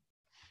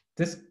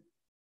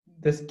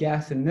this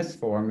guess in this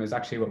form is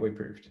actually what we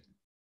proved.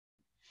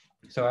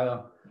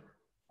 So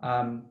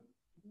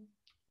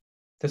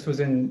this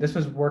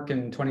was work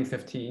in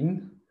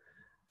 2015.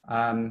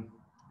 And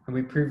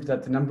we proved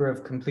that the number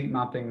of complete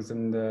mappings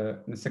in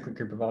the cyclic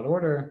group of odd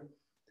order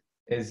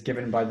is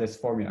given by this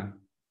formula,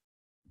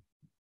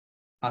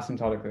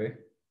 asymptotically.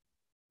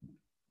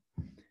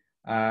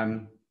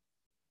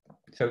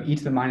 So e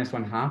to the minus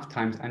 1/2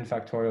 times n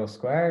factorial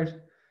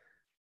squared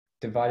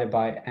divided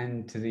by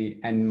n to the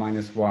n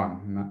minus 1.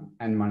 And that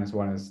n minus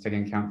 1 is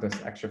taking account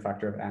this extra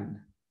factor of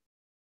n.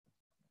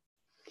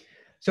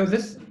 So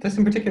this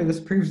in particular, this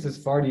proves this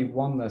Vardy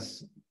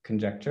oneless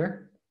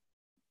conjecture,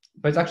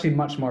 but it's actually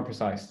much more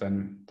precise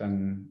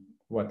than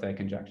what they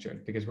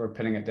conjectured, because we're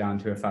pinning it down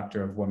to a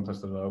factor of 1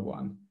 plus the low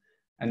 1.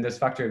 And this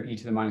factor of e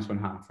to the minus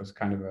 1/2 was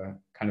kind of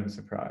a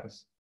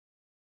surprise.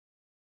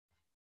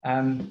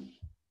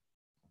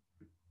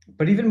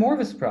 But even more of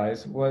a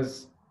surprise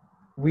was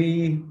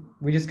we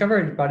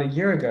discovered about a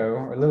year ago,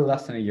 or a little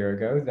less than a year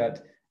ago,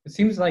 that it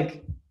seems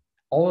like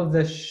all of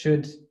this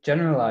should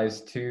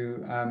generalize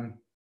to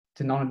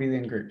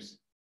non-abelian groups.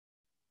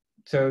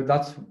 So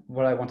that's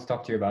what I want to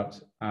talk to you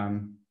about,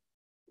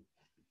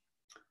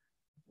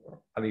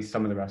 at least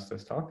some of the rest of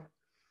this talk.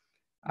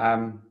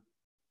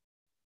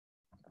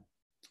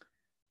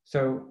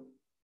 So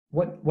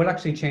what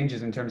actually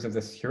changes in terms of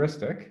this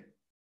heuristic?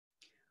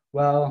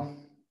 Well,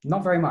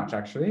 not very much,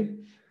 actually.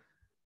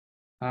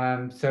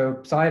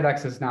 So psi of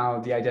x is now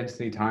the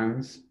identity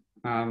times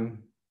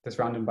this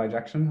random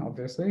bijection,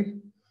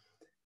 obviously.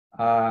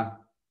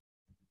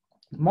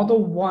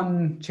 Model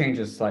 1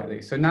 changes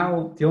slightly. So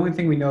now the only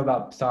thing we know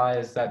about psi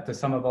is that the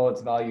sum of all its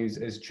values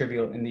is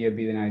trivial in the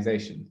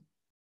abelianization.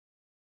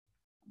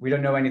 We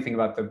don't know anything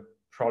about the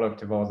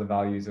product of all the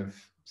values of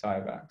psi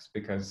of x,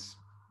 because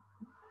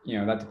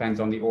that depends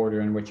on the order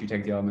in which you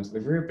take the elements of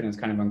the group, and it's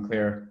kind of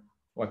unclear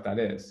what that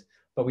is.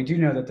 But we do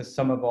know that the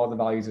sum of all the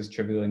values is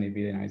trivial in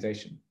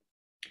abelianization.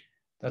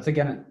 That's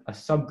again a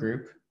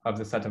subgroup of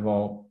the set of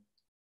all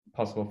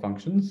possible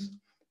functions.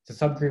 It's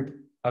a subgroup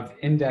of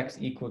index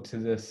equal to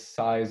the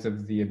size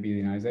of the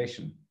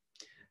abelianization.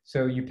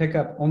 So you pick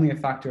up only a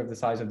factor of the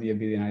size of the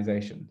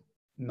abelianization,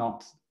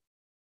 not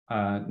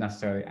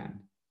necessarily n.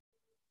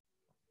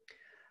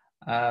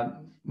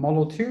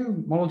 Model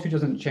 2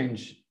 doesn't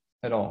change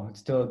at all. It's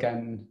still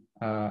again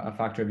a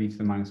factor of e to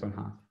the minus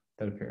 1/2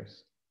 that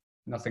appears.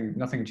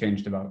 Nothing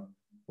changed about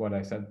what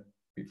I said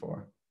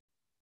before.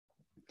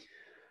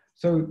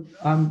 So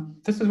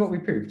this is what we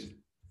proved.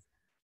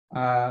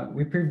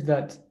 We proved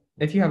that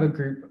if you have a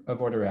group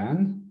of order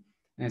n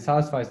and it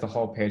satisfies the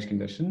Hall Paige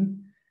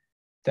condition,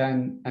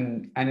 then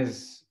and n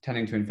is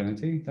tending to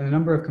infinity, then the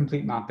number of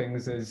complete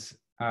mappings is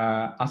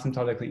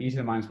asymptotically e to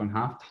the minus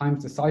 1/2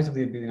 times the size of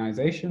the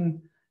abelianization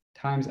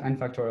times n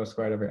factorial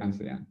squared over n to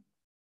the n.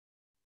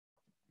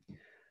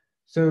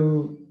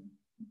 So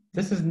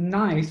this is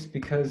nice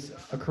because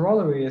a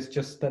corollary is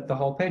just that the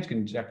Hall Paige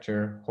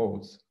conjecture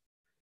holds.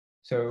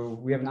 So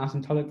we have an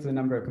asymptotic for the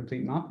number of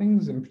complete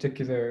mappings. In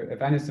particular,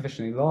 if n is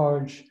sufficiently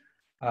large,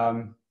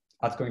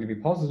 that's going to be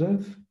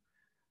positive.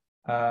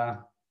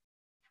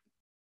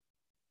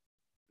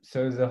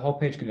 So the Hall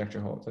Paige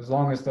conjecture holds, as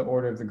long as the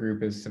order of the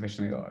group is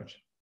sufficiently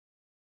large.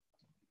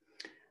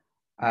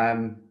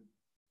 And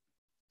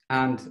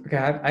okay,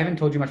 I haven't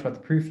told you much about the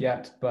proof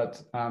yet,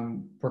 but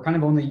we're kind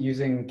of only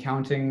using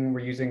counting.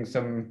 We're using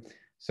some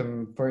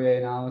Fourier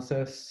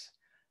analysis.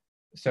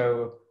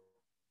 So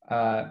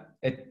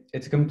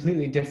it's a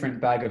completely different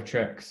bag of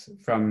tricks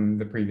from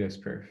the previous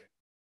proof,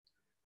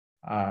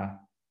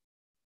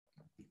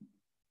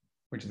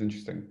 which is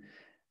interesting.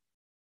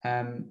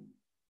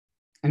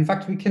 In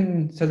fact, we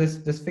can, so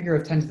this figure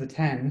of 10 to the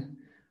 10,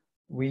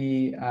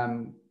 we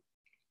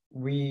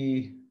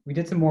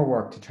did some more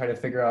work to try to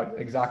figure out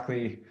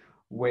exactly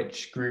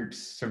which groups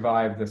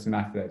survive this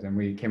method, and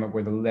we came up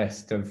with a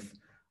list of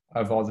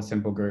all the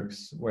simple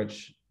groups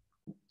which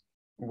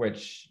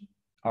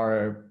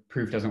our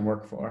proof doesn't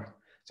work for.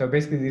 So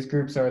basically these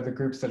groups are the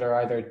groups that are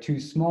either too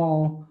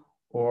small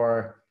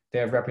or they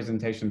have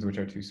representations which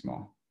are too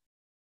small.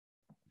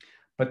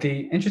 But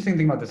the interesting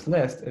thing about this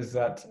list is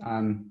that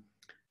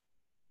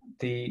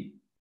the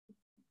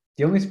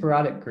only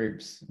sporadic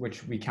groups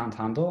which we can't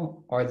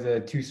handle are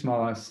the two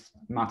smallest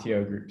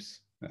Matteo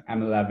groups,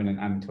 M11 and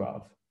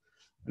M12.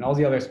 And all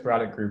the other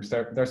sporadic groups,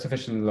 they're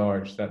sufficiently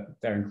large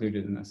that they're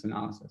included in this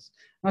analysis.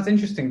 And that's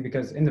interesting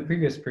because in the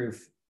previous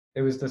proof,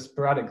 it was the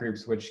sporadic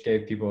groups which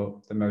gave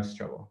people the most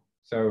trouble.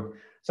 So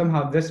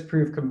somehow this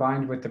proof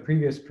combined with the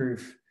previous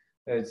proof,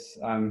 it's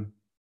you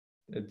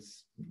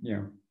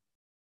know,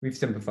 we've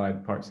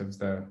simplified parts of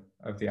the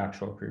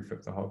actual proof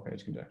of the Hall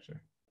Paige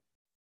conjecture.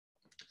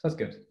 So that's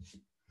good.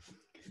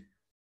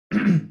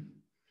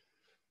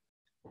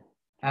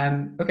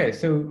 Okay,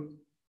 so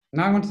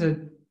now I want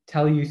to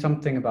tell you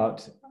something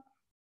about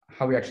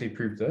how we actually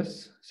proved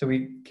this. So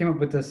we came up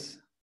with this,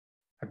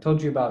 I've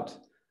told you about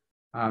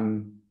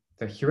the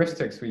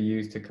heuristics we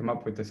use to come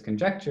up with this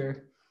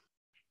conjecture,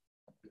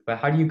 but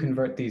how do you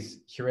convert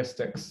these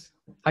heuristics?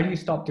 How do you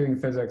stop doing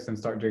physics and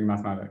start doing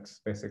mathematics,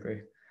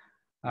 basically?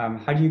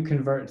 How do you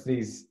convert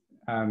these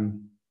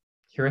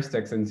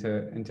heuristics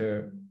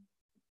into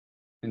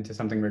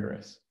something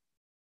rigorous?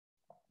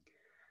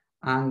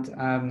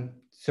 And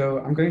so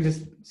I'm going to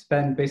just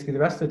spend basically the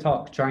rest of the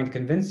talk trying to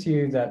convince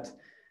you that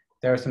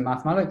there are some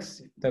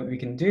mathematics that we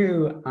can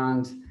do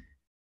and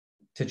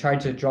to try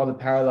to draw the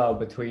parallel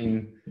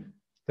between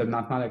the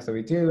mathematics that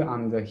we do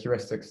and the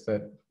heuristics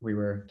that we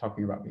were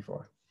talking about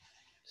before.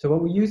 So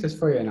what we use is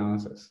Fourier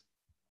analysis.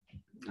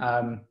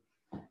 And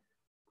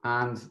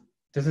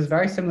this is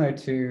very similar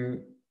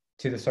to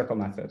the circle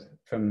method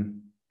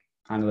from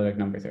analytic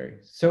number theory.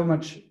 So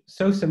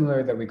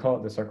similar that we call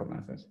it the circle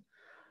method.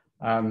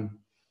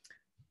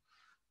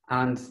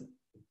 And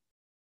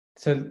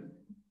so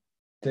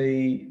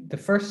the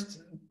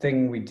first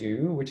thing we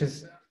do, which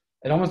is,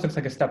 it almost looks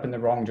like a step in the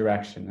wrong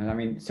direction. And I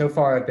mean, so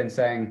far I've been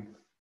saying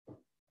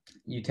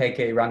you take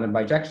a random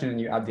bijection and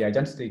you add the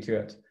identity to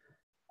it.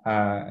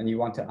 And you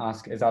want to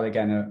ask, is that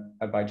again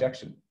a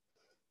bijection?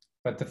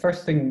 But the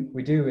first thing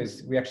we do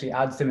is we actually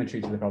add symmetry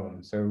to the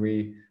problem. So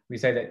we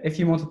say that if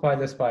you multiply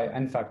this by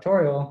n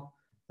factorial,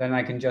 then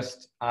I can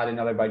just add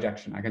another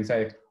bijection. I can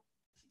say,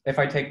 if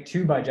I take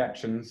two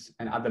bijections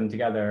and add them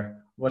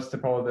together, what's the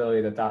probability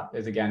that that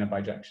is again a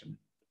bijection?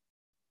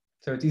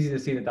 So it's easy to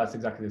see that that's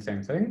exactly the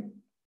same thing.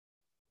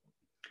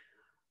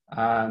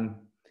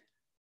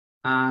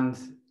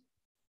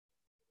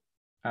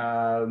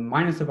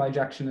 Minus a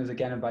bijection is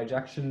again a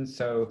bijection.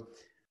 So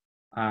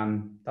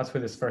that's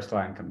where this first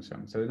line comes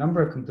from. So the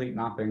number of complete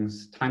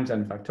mappings times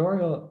n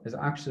factorial is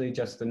actually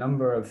just the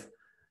number of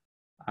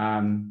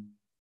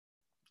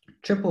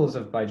triples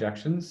of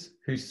bijections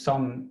whose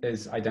sum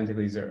is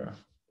identically 0.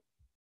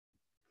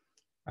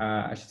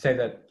 I should say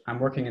that I'm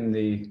working in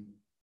the,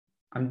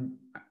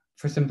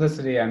 for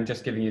simplicity, I'm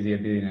just giving you the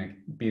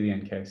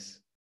abelian case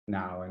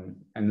now,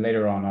 and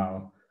later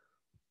on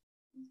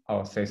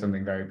I'll say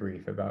something very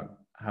brief about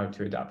how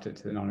to adapt it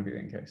to the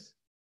non-abelian case.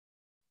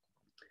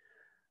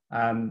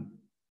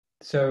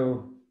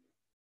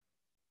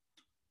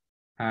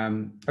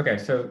 Okay,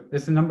 so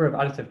there's the number of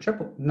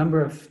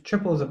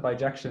triples of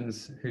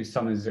bijections whose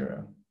sum is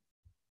 0.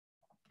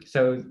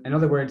 So in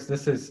other words,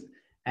 this is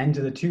n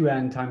to the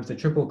 2n times the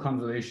triple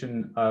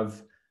convolution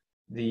of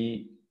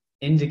the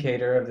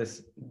indicator of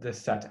this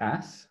set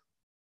S,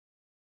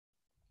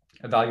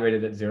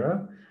 evaluated at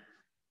 0,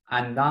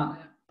 and that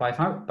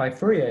by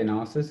Fourier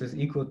analysis is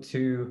equal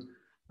to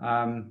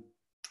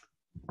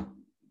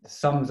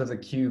sums of the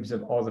cubes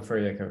of all the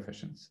Fourier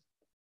coefficients.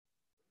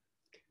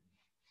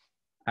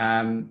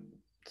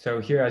 So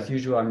here, as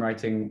usual, I'm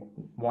writing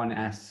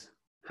 1s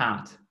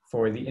hat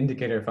for the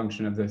indicator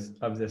function of the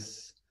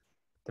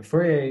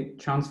Fourier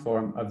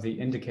transform of the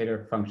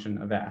indicator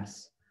function of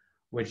S,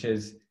 which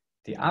is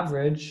the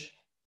average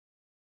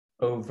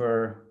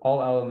over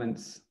all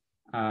elements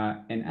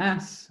in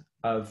S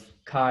of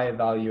chi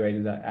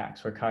evaluated at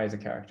x, where chi is a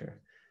character.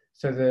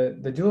 So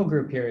the dual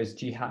group here is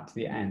g hat to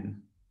the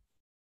n.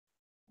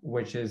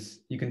 which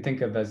is, you can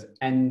think of as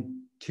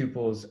n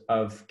tuples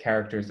of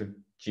characters of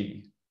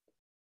G.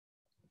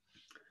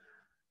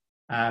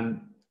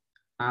 And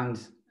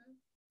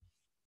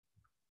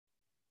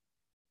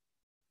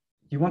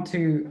you want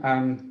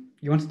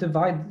to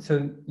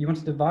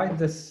divide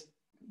this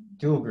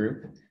dual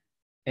group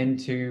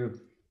into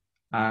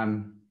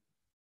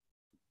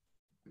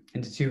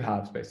two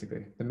halves,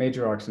 basically, the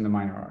major arcs and the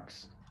minor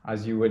arcs,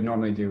 as you would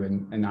normally do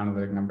in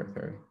analytic number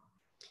theory.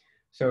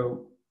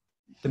 So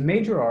the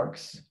major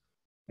arcs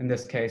in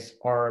this case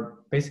are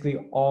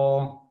basically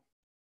all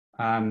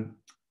chi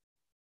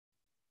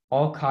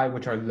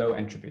which are low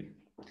entropy.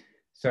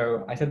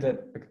 So I said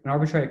that an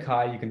arbitrary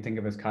chi you can think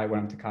of as chi 1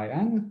 up to chi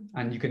n,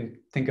 and you can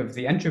think of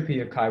the entropy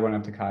of chi 1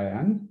 up to chi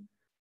n.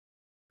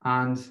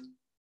 And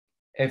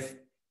if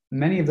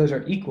many of those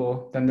are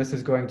equal, then this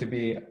is going to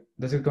be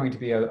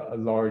a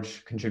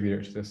large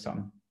contributor to this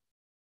sum.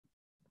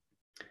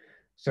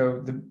 So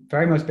the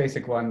very most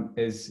basic one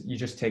is you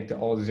just take the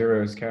all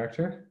zeros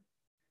character.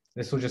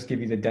 This will just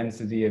give you the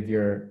density of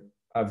your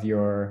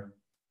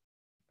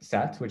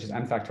set, which is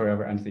n factorial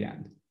over n to the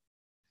n.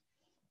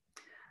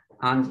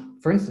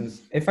 And for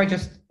instance, if I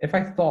just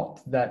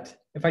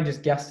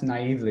guessed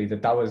naively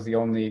that was the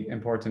only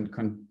important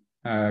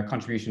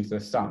contribution to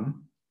the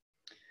sum,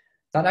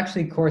 that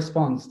actually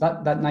corresponds,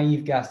 that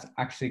naive guess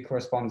actually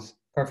corresponds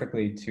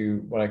perfectly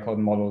to what I called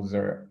model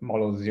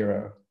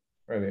zero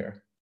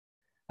earlier.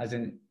 As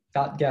in,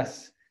 that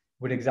guess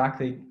would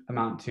exactly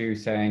amount to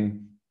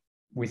saying,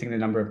 we think the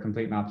number of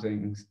complete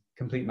mappings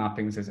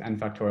is n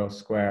factorial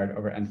squared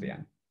over n to the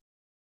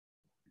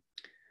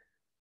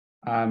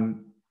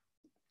n.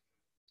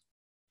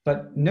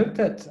 But note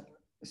that,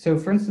 so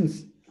for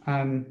instance,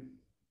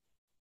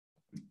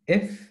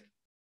 if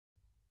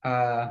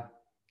I'm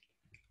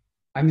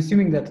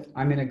assuming that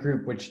I'm in a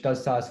group which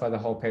does satisfy the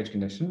Hall Paige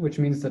condition, which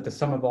means that the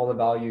sum of all the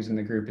values in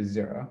the group is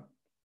 0.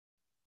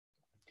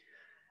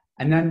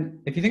 And then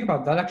if you think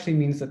about it, that actually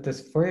means that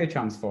this Fourier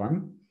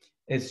transform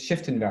is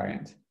shift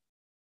invariant.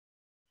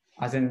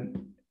 As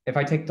in, if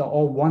I take the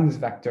all ones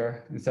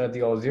vector instead of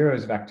the all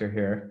zeros vector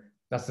here,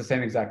 that's the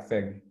same exact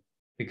thing.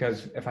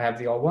 Because if I have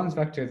the all ones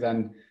vector,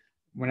 then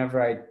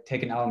whenever I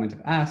take an element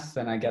of S,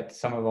 then I get the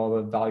sum of all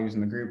the values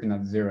in the group, and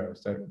that's 0,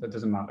 so that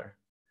doesn't matter.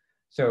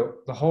 So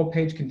the Hall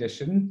Paige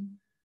condition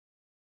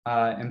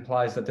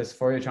implies that this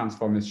Fourier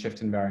transform is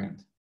shift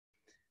invariant.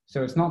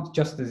 So it's not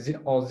just the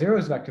all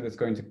zeros vector that's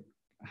going to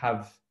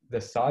have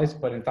this size,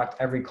 but in fact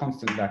every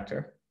constant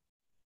vector.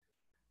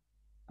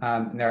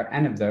 And there are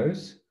n of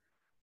those.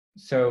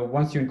 So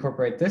once you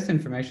incorporate this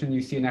information,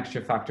 you see an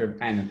extra factor of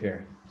n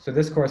appear. So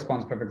this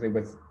corresponds perfectly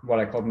with what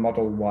I called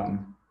model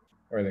 1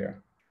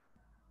 earlier.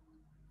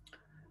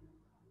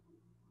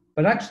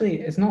 But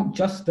actually, it's not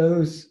just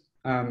those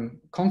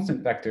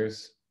constant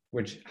vectors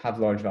which have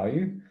large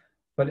value,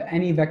 but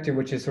any vector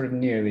which is sort of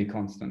nearly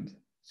constant.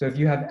 So if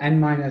you have n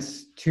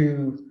minus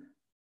 2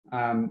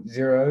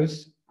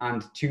 zeros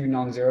and 2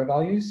 non-zero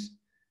values,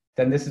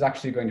 then this is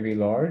actually going to be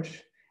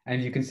large. And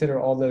if you consider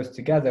all those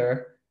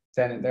together,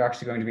 then they're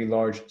actually going to be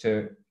large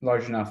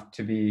enough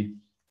to be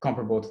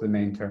comparable to the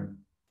main term.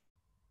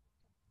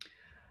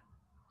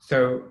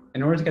 So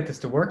in order to get this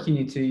to work, you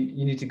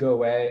need to go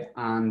away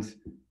and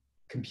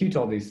compute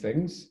all these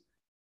things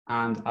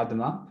and add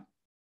them up.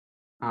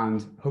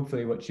 And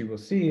hopefully what you will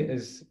see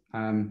is,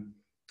 and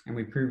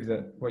we prove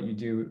that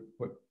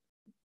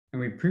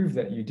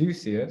you do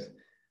see it,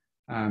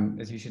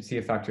 is you should see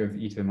a factor of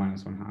e to the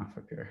minus 1/2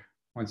 appear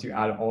once you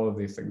add all of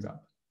these things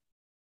up.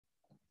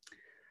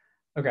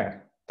 Okay,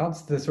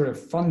 that's the sort of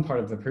fun part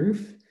of the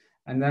proof.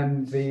 And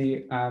then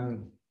the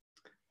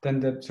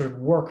sort of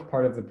work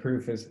part of the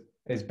proof is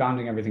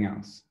bounding everything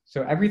else.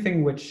 So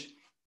everything which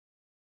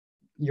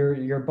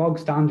your bog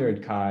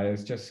standard chi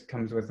just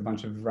comes with a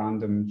bunch of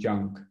random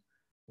junk,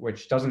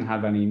 which doesn't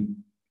have any,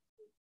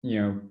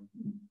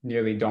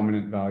 nearly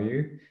dominant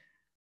value.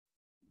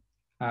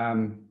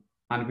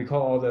 And we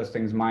call all those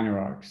things minor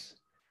arcs.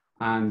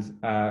 And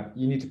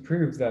you need to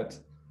prove that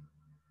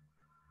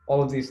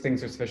all of these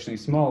things are sufficiently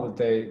small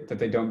that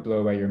they don't blow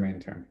away your main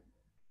term.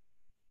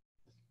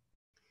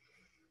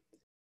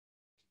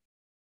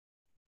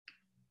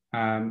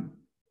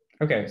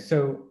 Okay,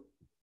 so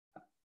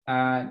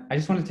I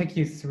just want to take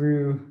you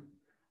through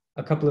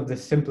a couple of the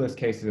simplest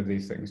cases of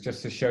these things,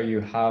 just to show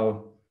you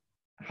how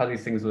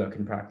these things look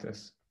in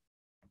practice.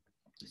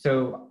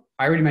 So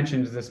I already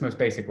mentioned this most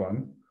basic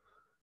one,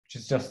 which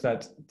is just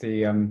that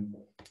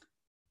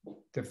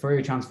the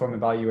Fourier transform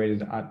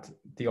evaluated at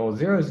the all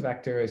zeros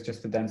vector is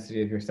just the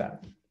density of your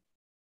set.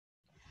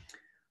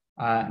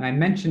 And I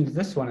mentioned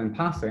this one in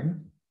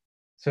passing.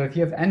 So if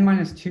you have n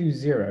minus 2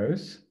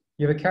 zeros,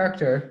 you have a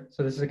character.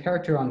 So this is a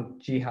character on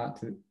g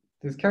hat.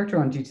 This character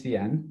on g to the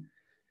n.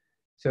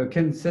 So it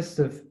consists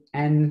of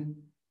n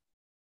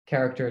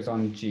characters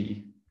on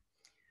g.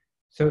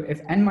 So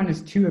if n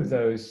minus 2 of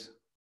those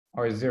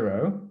are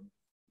 0,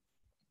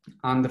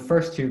 and the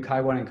first two,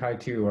 chi1 and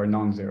chi2, are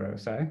non-zero,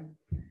 say,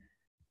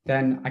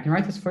 then I can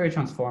write this Fourier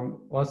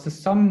transform. Well, it's the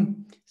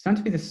sum. It's meant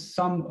to be the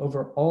sum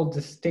over all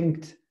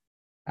distinct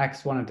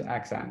x1 into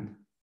xn.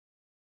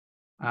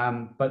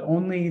 but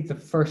only the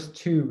first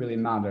two really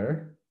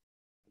matter.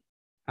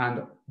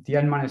 And the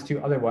n minus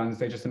 2 other ones,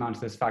 they just amount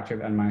to this factor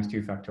of n minus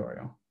 2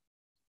 factorial.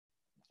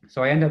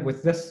 So I end up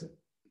with this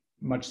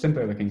much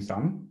simpler looking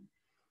sum,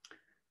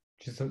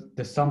 which is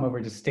the sum over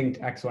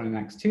distinct x1 and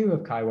x2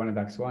 of chi1 of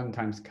x1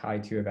 times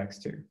chi2 of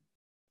x2.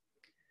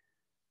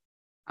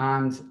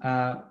 And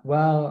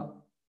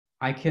well,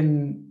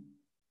 the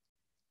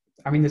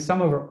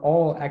sum over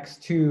all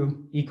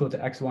x2 equal to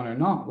x1 or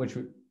not, which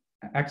would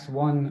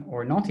x1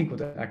 or not equal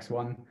to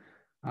x1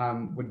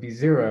 would be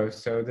 0.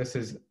 So this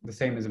is the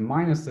same as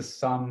minus the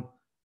sum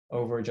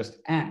over just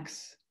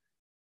x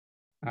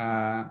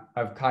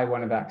of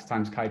chi1 of x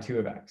times chi2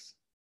 of x.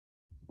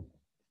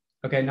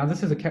 Okay, now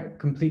this is a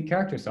complete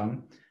character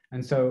sum.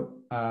 And so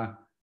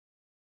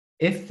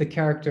if the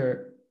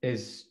character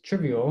is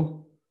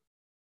trivial,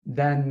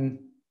 then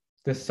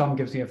this sum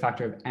gives me a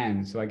factor of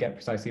n. So I get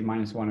precisely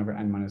minus 1 over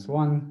n minus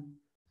 1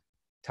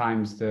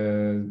 times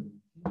the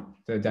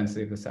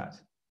density of the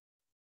set.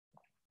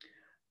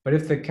 But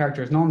if the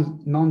character is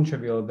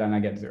non-trivial, then I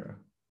get 0.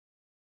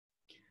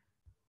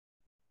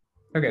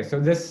 Okay, so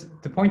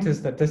the point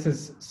is that this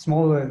is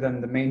smaller than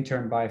the main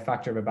term by a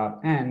factor of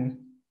about n.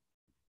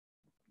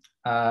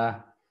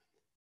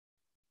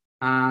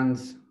 And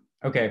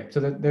okay, so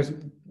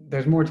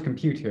there's more to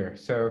compute here.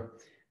 So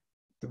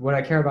what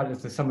I care about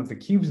is the sum of the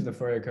cubes of the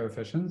Fourier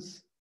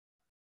coefficients.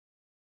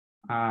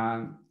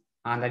 And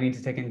I need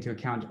to take into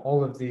account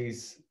all of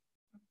these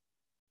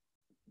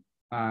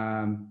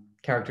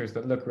characters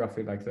that look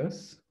roughly like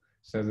this.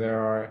 So there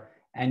are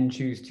n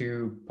choose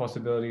 2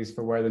 possibilities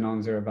for where the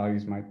non-zero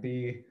values might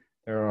be.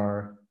 There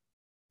are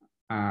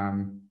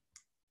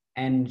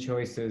n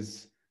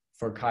choices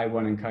for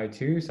chi1 and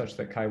chi2, such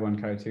that chi1,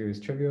 chi2 is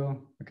trivial.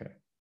 Okay,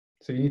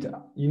 so you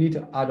need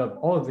to add up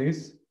all of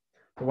these,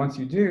 but once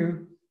you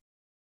do,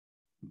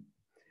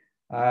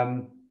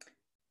 the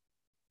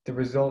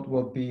result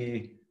will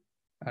be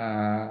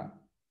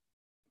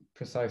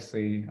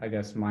precisely, I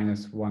guess,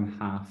 minus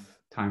 1/2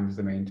 times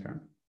the main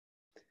term.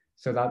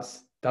 So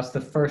that's the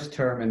first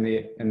term in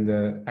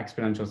the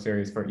exponential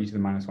series for e to the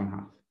minus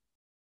 1/2.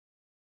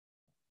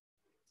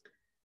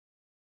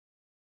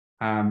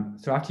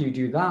 So after you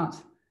do that,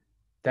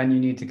 then you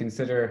need to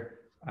consider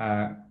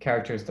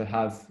characters that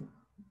have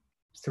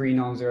 3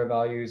 non-zero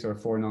values or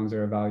 4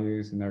 non-zero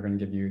values, and they're going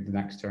to give you the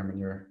next term in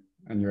your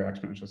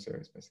exponential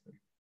series, basically.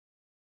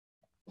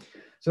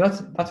 So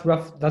that's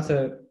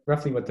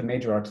roughly what the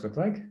major arcs look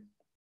like.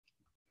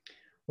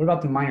 What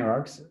about the minor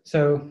arcs?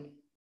 So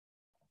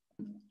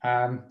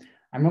I'm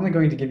only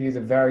going to give you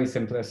the very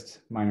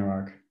simplest minor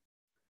arc,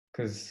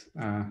 because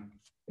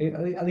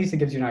at least it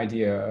gives you an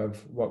idea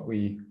of what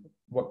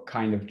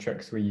kind of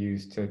tricks we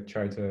use to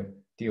try to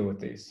deal with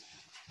these.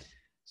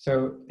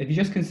 So if you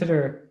just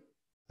consider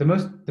the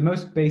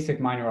most basic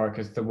minor arc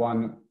is the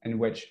one in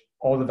which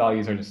all the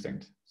values are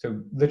distinct.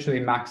 So literally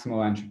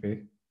maximal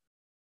entropy.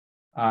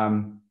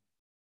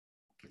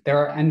 There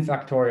are n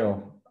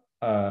factorial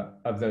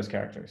of those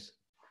characters.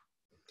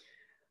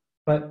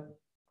 But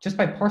just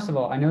by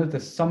Parseval, I know that the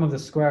sum of the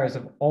squares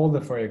of all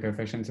the Fourier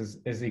coefficients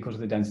is equal to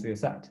the density of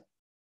the set.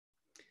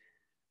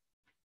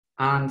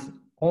 And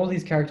all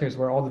these characters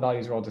where all the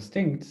values are all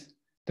distinct,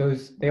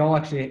 they all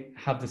actually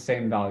have the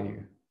same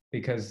value,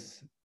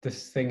 because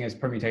this thing is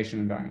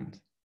permutation invariant.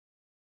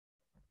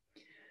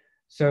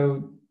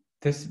 So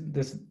this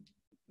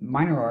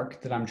minor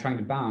arc that I'm trying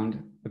to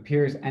bound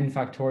appears n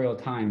factorial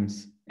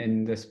times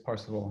in this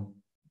Parseval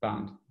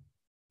bound.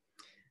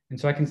 And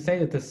so I can say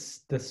that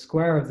the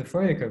square of the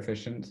Fourier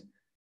coefficient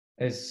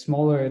is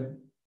smaller,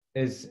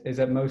 is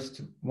at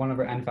most 1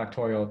 over n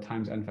factorial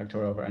times n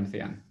factorial over n to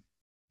the n.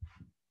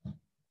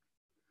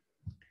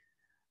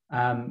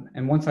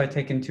 And once I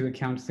take into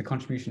account the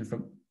contribution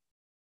from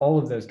all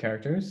of those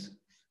characters,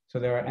 so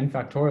there are n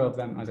factorial of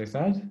them, as I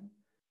said,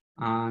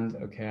 and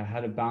okay, I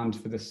had a bound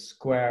for the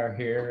square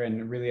here,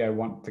 and really I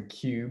want the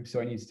cube, so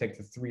I need to take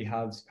the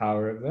 3/2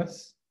 power of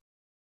this.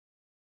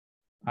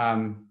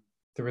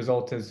 The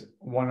result is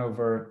 1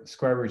 over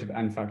square root of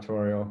n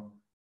factorial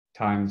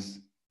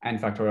times n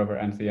factorial over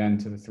n to the n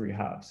to the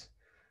 3/2.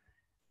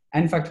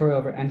 N factorial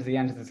over n to the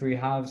n to the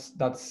 3/2,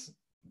 that's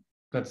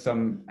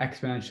some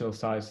exponential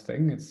size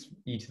thing. It's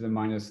e to the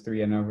minus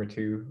 3n over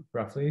 2,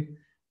 roughly.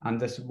 And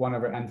this 1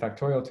 over n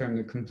factorial term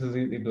that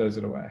completely blows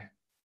it away.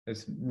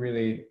 It's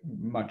really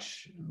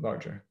much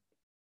larger.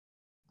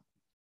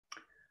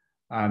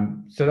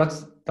 So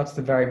that's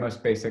the very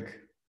most basic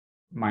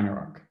minor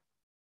arc.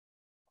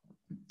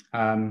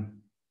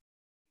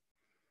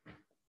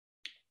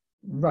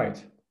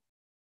 Right.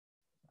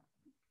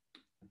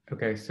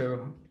 Okay,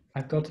 so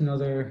I've got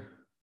another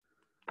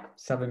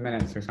 7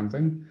 minutes or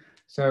something.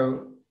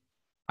 So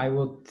I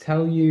will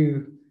tell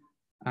you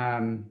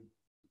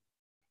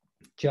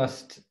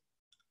just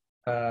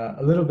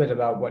a little bit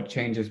about what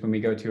changes when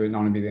we go to a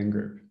non-abelian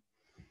group.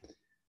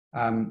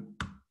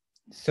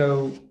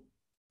 So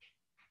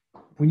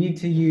we need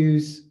to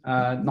use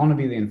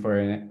non-abelian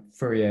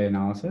Fourier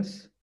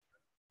analysis,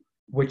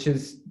 which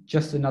is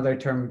just another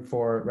term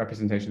for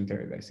representation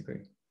theory,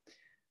 basically.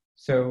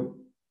 So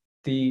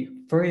the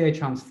Fourier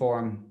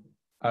transform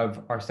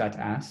of our set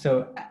S.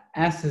 So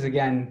S is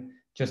again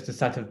just a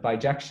set of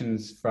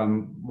bijections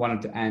from 1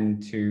 up to n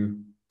to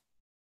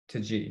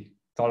G,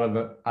 thought of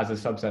it as a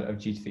subset of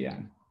G to the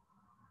n.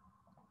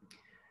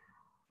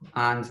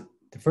 And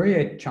the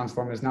Fourier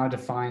transform is now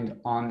defined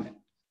on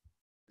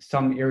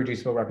some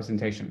irreducible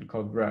representation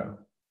called rho.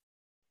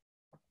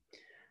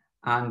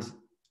 And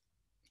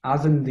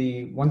as in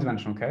the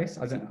one-dimensional case,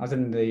 as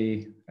in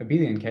the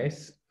abelian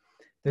case,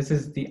 this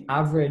is the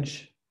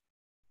average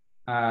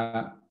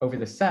over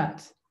the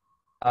set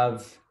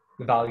of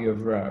the value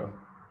of rho.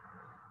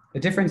 The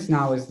difference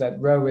now is that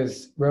rho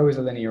is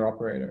a linear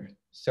operator.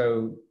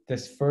 So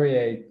this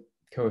Fourier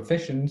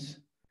coefficient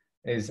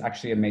is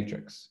actually a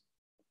matrix.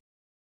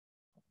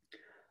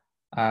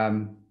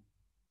 But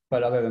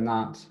other than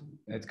that,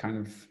 it kind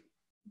of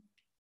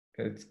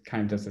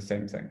does the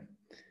same thing.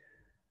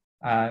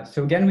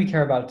 So again, we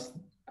care about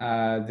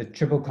the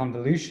triple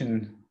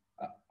convolution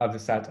of the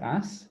set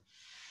S.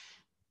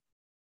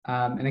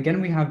 And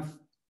again, we have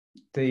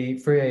the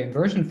Fourier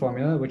inversion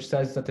formula, which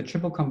says that the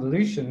triple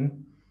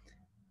convolution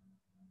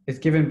is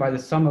given by the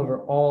sum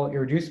over all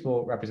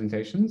irreducible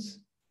representations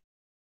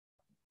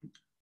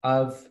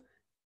of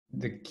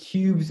the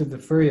cubes of the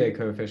Fourier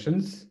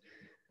coefficients.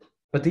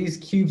 But these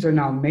cubes are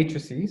now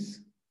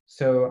matrices.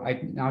 So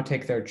I now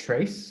take their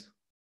trace.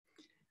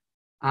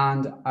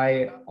 And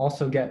I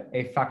also get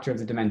a factor of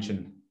the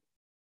dimension.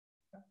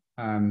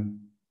 So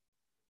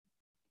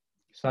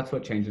that's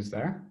what changes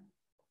there.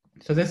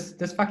 So this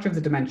factor of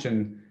the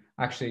dimension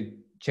actually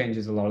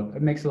changes a lot.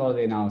 It makes a lot of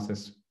the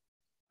analysis.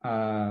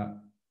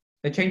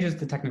 It changes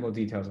the technical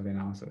details of the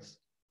analysis.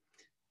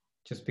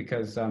 Just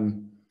because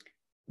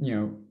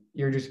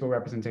irreducible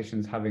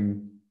representations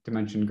having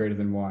dimension greater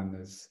than 1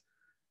 is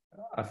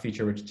a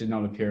feature which did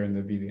not appear in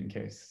the abelian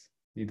case,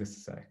 needless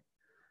to say.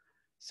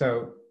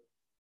 So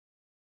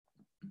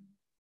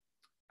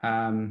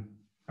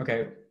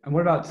okay, and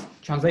what about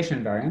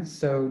translation invariance?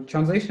 So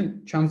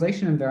translation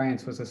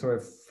invariance was a sort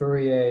of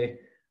Fourier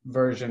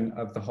version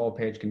of the Hall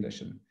Paige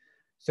condition.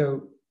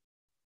 So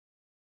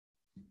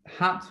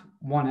hat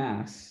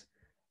 1s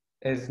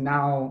is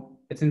now,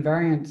 it's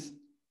invariant.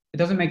 It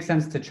doesn't make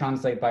sense to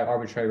translate by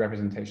arbitrary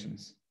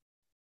representations.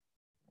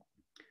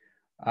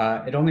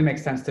 It only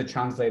makes sense to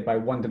translate by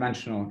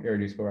one-dimensional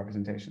irreducible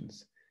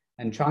representations.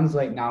 And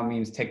translate now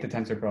means take the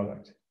tensor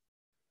product.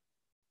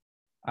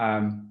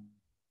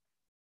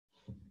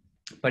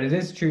 But it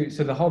is true,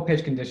 so the Hall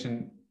Paige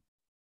condition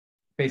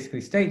basically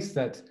states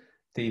that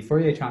the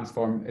Fourier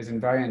transform is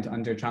invariant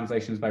under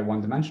translations by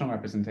one-dimensional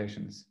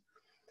representations.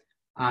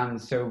 And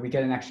so we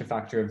get an extra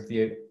factor of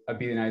the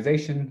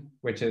abelianization,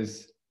 which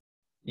is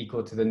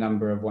equal to the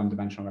number of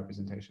one-dimensional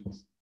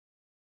representations.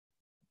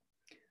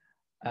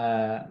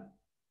 And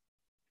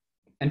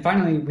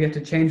finally, we have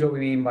to change what we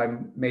mean by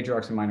major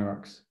arcs and minor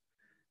arcs.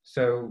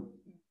 So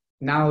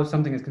now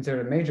something is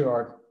considered a major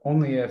arc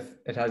only if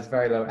it has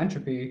very low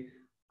entropy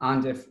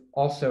and if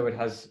also it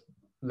has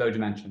low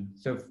dimension.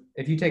 So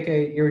if you take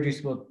a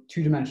irreducible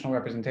two-dimensional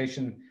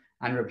representation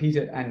and repeat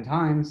it n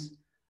times,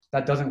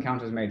 that doesn't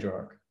count as major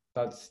arc.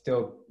 That's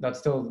still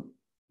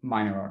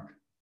minor arc.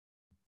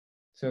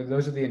 So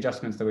those are the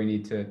adjustments that we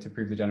need to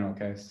prove the general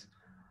case.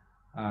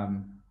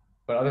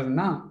 But other than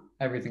that,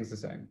 everything's the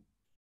same.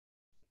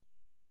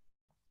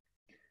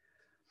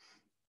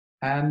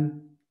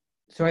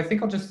 So I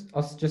think I'll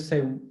just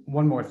say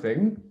one more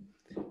thing,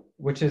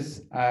 which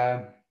is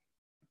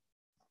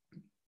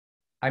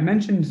I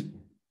mentioned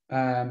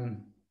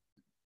when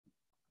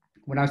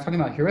I was talking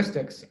about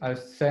heuristics, I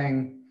was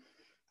saying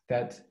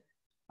that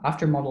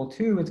after model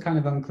 2, it's kind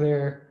of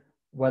unclear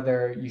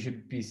whether you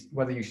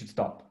should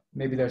stop.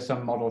 Maybe there's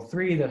some model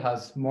 3 that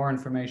has more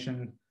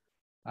information.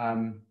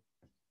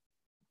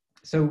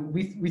 So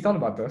we thought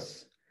about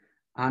this,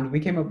 and we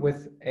came up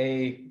with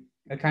a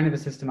kind of a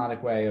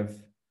systematic way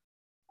of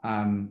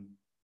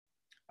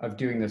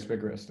doing this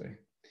rigorously.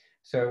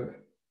 So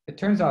it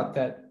turns out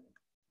that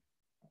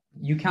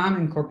you can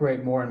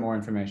incorporate more and more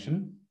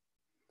information,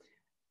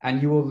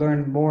 and you will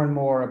learn more and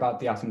more about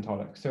the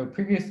asymptotic. So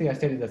previously I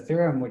stated a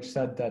theorem which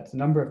said that the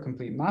number of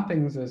complete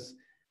mappings is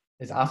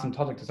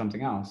asymptotic to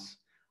something else,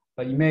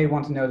 but you may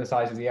want to know the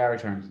size of the error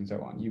terms and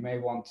so on. You may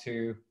want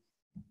to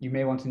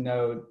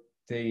know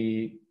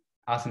the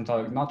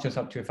asymptotic not just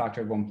up to a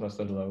factor of 1 plus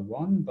little o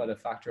 1, but a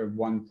factor of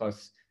 1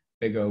 plus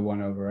big O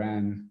 1 over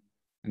n,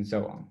 and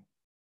so on.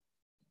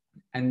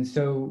 And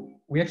so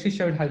we actually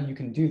showed how you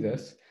can do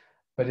this,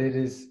 but it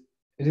is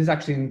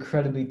actually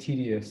incredibly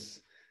tedious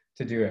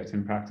to do it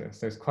in practice.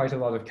 There's quite a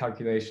lot of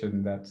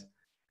calculation that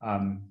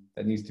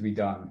needs to be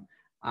done.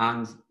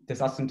 And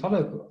this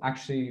asymptotic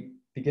actually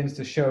begins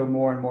to show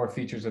more and more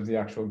features of the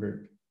actual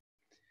group.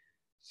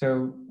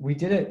 So we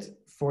did it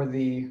for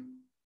the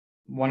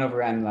 1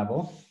 over n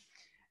level.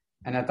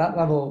 And at that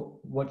level,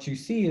 what you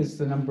see is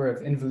the number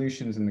of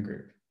involutions in the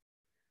group.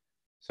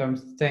 So I'm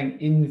saying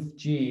inv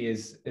G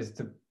is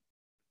the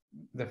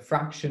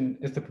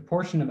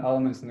proportion of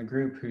elements in the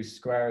group whose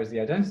square is the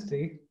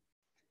identity.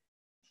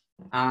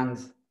 And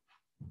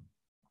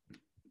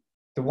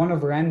the 1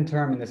 over n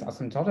term in this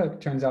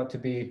asymptotic turns out to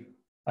be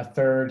a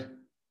third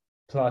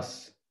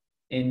plus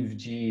inv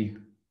g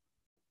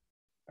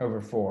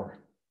over 4,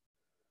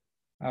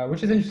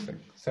 which is interesting.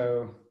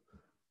 So,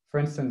 for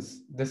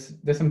instance, this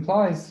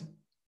implies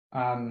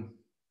that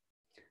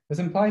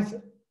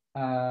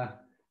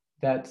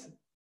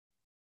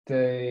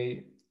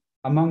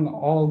among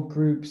all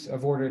groups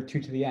of order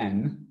 2 to the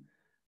n,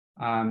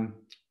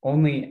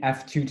 only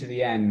f2 to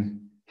the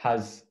n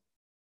has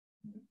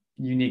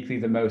uniquely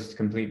the most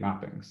complete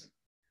mappings,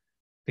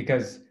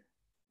 because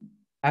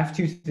f2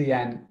 to the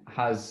n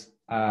has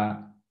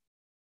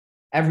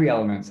every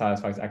element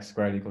satisfies x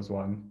squared equals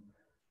 1,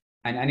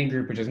 and any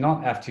group which is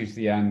not f2 to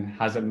the n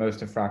has at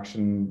most a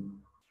fraction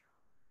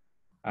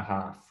a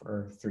half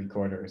or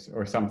 3/4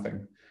 or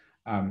something,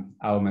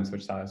 elements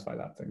which satisfy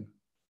that thing.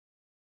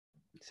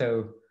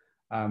 So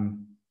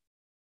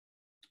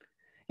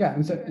yeah,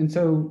 and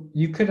so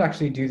you could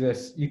actually do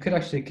this. You could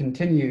actually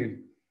continue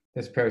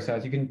this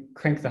process. You can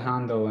crank the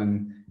handle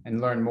and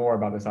learn more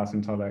about this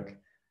asymptotic,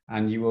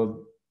 and you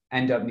will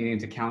end up needing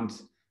to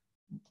count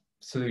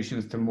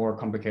solutions to more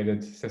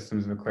complicated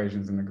systems of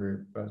equations in the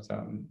group. But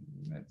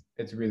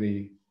it's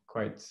really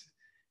quite,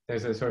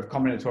 there's a sort of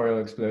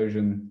combinatorial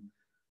explosion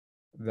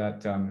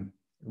that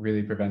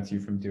really prevents you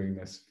from doing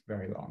this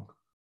very long.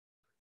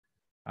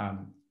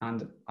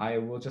 And I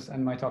will just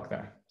end my talk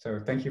there. So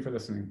thank you for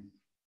listening.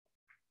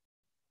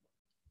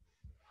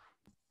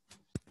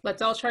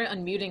 Let's all try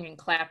unmuting and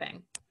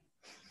clapping.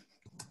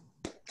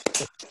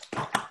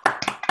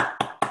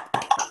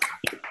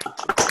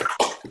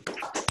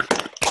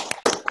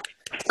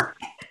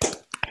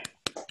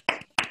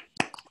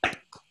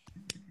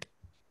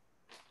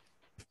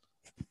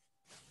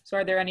 So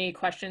are there any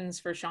questions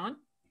for Sean?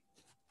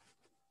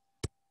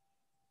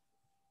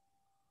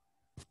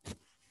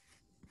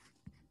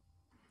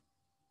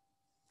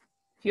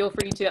 Feel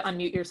free to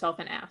unmute yourself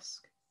and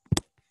ask.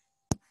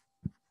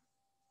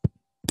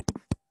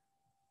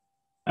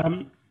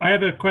 I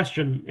have a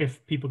question,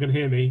 if people can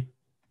hear me.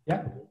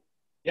 Yeah.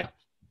 Yeah.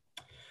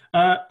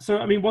 So,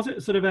 I mean, was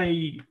it sort of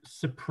a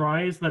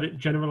surprise that it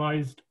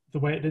generalized the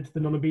way it did to the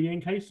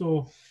non-abelian case?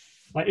 Or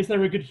like, is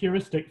there a good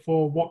heuristic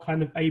for what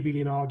kind of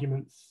abelian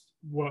arguments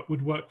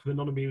would work for the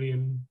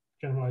non-abelian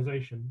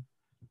generalization?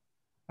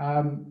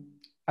 I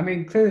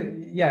mean,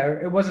 clearly, yeah,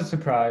 it was a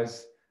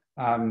surprise.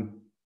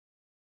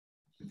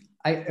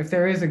 If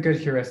there is a good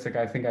heuristic,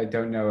 I think I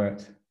don't know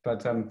it.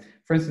 But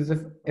for instance,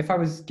 if I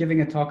was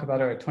giving a talk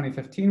about our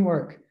 2015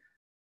 work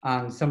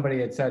and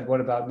somebody had said, what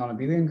about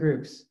non-abelian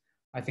groups?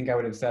 I think I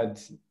would have said,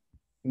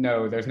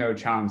 no, there's no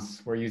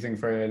chance. We're using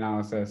Fourier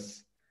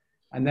analysis.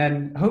 And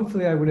then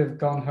hopefully I would have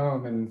gone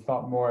home and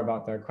thought more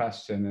about their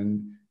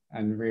question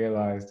and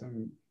realized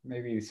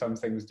maybe some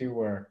things do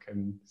work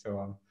and so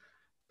on.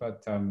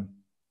 But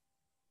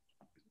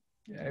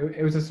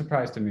it was a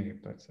surprise to me,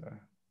 but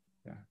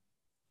yeah.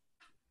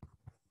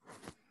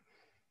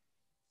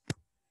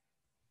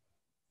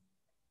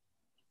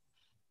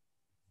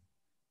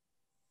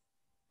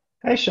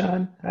 Hi,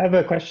 Sean. I have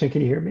a question.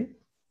 Can you hear me?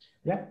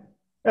 Yeah.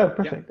 Oh,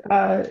 perfect.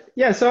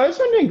 Yeah, so I was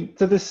wondering,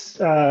 so this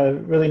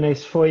really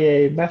nice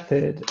Fourier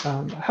method,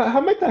 how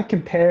might that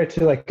compare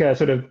to like a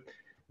sort of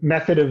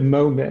method of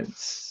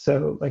moments?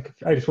 So like if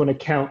I just want to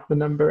count the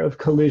number of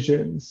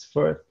collisions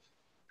for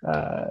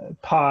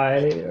pi,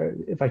 or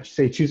if I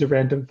say choose a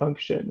random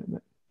function,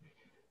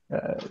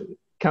 and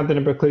count the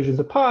number of collisions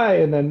of pi,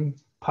 and then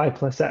pi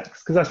plus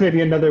x, because that's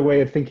maybe another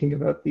way of thinking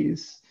about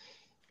these,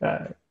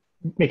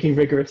 making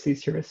rigorous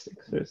these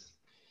heuristics.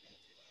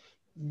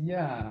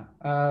 Yeah.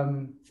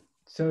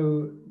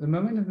 So the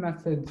moment of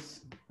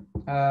methods,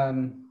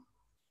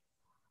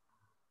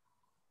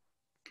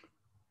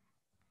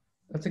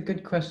 that's a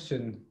good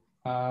question.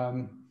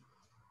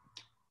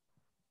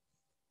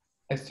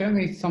 It's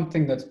certainly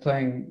something that's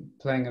playing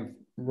a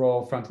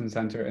role front and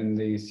center in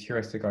these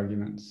heuristic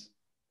arguments.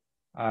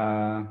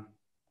 And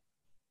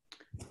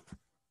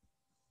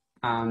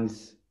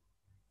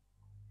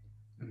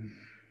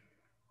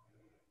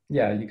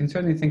yeah, you can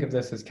certainly think of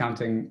this as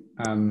counting,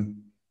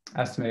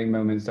 estimating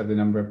moments of the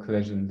number of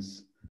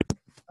collisions.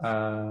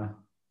 And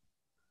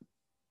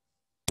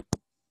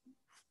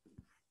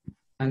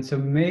so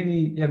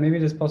maybe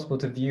it is possible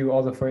to view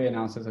all the Fourier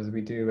analysis as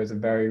we do as a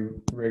very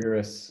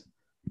rigorous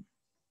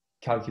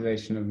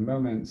calculation of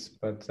moments,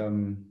 but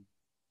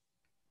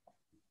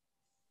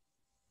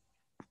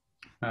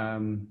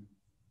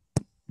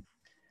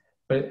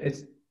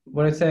it's,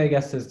 what I'd say, I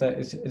guess, is that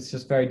it's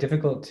just very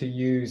difficult to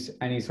use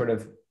any sort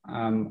of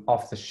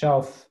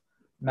off-the-shelf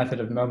method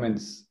of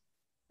moments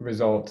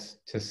result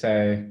to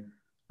say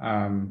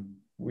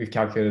we've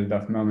calculated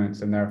enough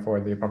moments and therefore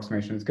the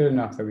approximation is good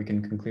enough that we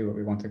can conclude what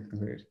we want to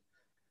conclude.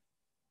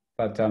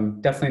 But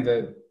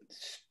definitely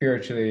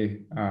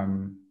spiritually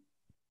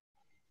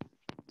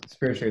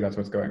that's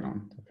what's going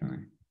on,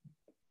 definitely.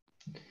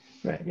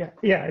 Right,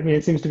 yeah. I mean,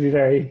 it seems to be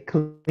very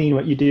clean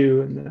what you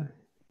do, and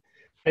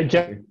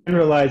it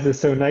generalizes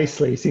so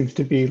nicely. Seems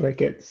to be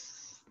like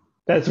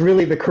that's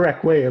really the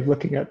correct way of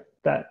looking at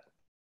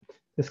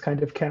this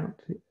kind of count.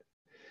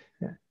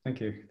 Yeah.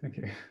 Thank you.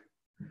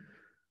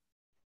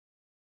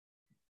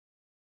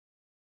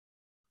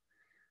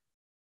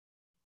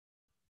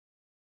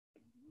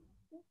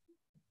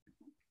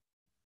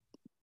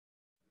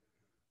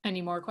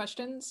 Any more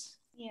questions?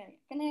 Yeah,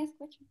 can I ask a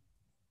question?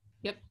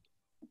 Yep.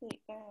 Okay,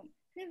 have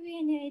you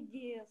any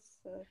ideas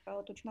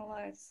how to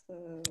generalize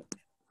for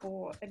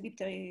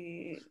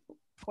arbitrary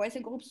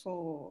quasi-groups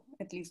or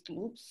at least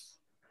loops?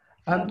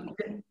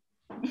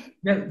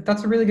 Yeah,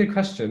 that's a really good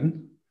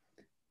question.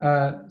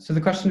 So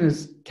the question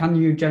is, can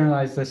you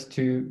generalize this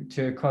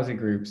to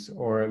quasi-groups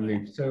or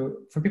loops? So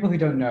for people who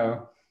don't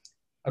know,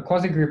 a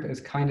quasi-group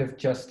is kind of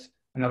just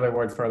another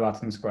word for a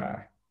Latin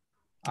square.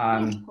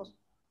 Yes, of course.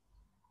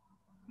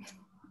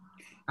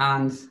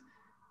 And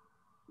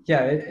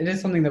yeah, it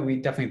is something that we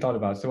definitely thought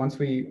about. So once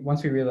we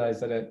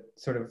realized that it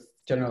sort of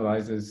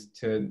generalizes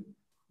to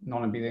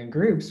non-abelian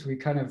groups, we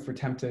kind of were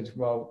tempted,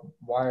 well,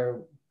 why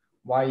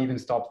even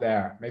stop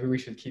there? Maybe we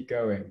should keep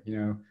going, you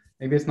know?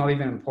 Maybe it's not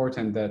even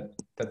important that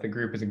the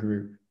group is a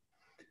group.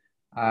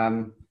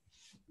 And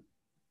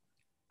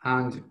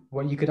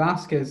what you could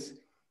ask is,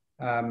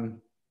 there's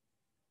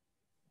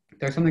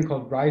something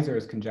called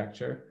Reiser's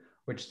conjecture,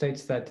 which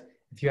states that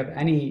if you have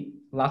any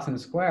Latin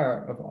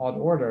square of odd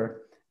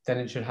order, then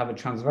it should have a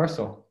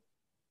transversal.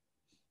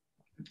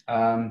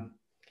 And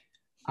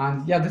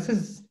yeah, this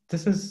is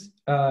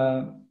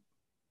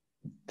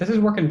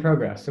work in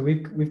progress. So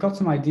we've got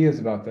some ideas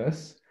about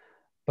this,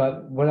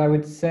 but what I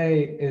would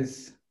say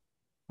is,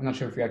 I'm not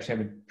sure if we actually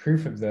have a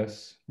proof of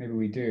this. Maybe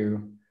we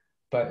do,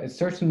 but it's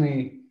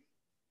certainly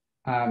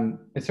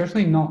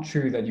not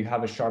true that you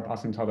have a sharp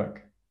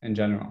asymptotic in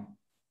general.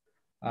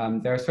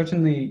 There are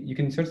you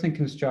can certainly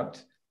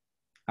construct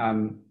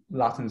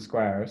Latin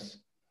squares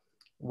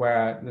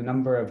where the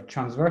number of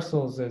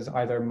transversals is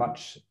either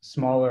much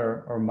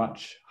smaller or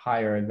much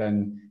higher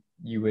than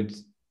you would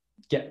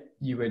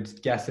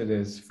guess it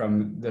is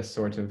from this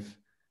sort of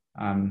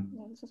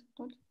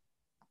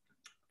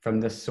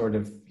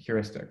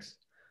heuristics.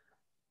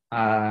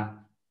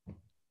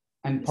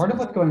 And part of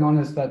what's going on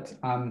is that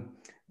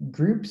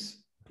groups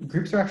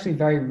are actually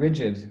very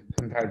rigid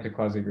compared to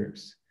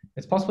quasi-groups.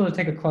 It's possible to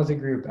take a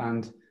quasi-group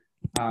and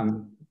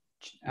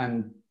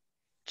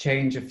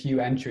change a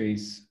few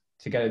entries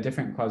to get a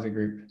different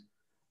quasi-group,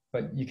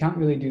 but you can't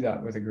really do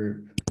that with a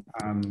group.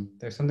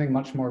 There's something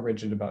much more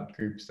rigid about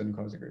groups than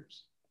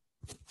quasi-groups.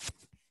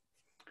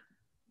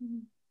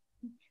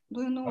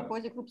 Do you know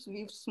quasi-groups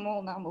with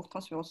small number of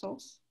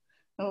transversals?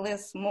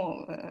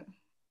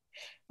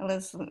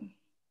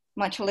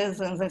 Much less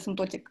than the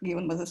asymptotic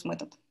given by this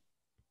method.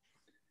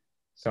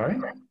 Sorry?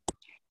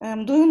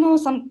 Do you know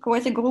some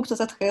quasi-groups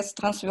that has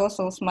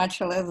transversals much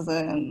less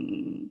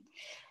than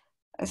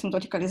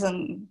asymptotically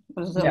than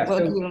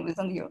given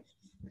within you?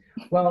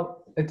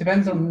 Well, it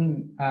depends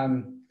on,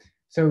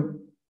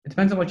 it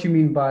depends on what you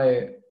mean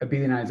by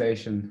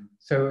abelianization.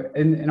 So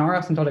in our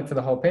asymptotic for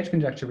the Hall Paige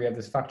conjecture, we have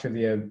this factor of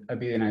the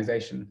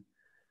abelianization.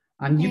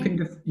 And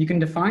you can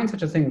define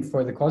such a thing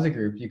for the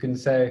quasi-group. You can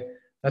say,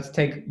 let's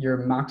say your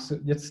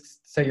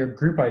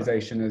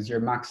groupization is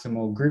your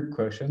maximal group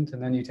quotient,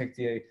 and then you take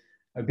the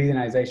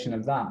abelianization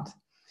of that.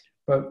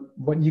 But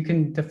what you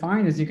can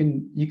define is you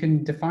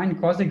can define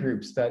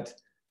quasi-groups that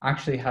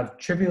actually have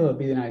trivial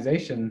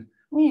abelianization,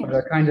 but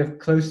are kind of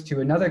close to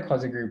another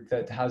quasi-group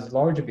that has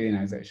large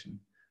abelianization.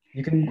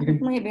 You can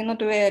maybe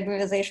not really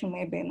abelianization,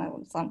 maybe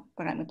now some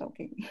parameter,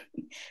 okay.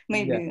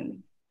 Maybe.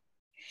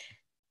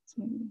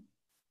 Yeah.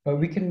 But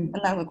we can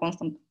another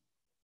constant.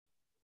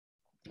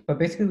 But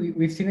basically,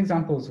 we've seen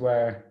examples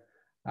where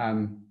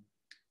you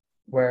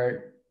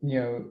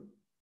know,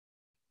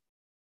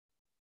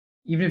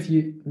 even if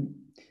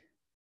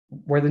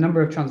where the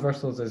number of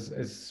transversals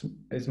is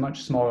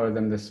much smaller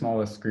than the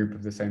smallest group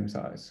of the same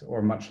size,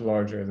 or much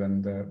larger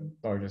than the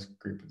largest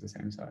group of the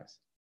same size.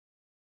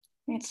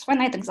 It's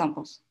finite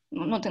examples,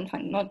 not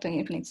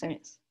infinite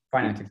series.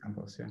 Finite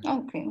examples, yeah. Oh,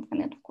 okay,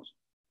 finite, of course.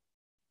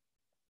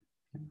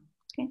 Yeah.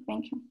 Okay,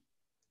 thank you.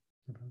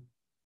 Okay.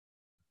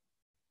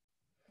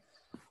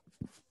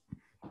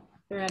 Are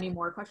there any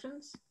more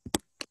questions?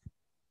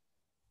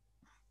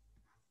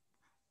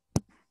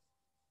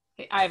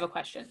 Okay, I have a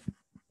question.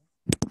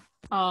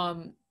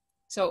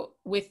 So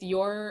with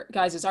your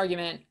guys'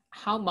 argument,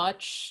 how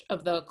much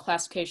of the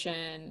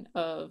classification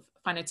of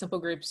finite simple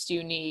groups do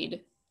you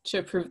need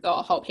to prove the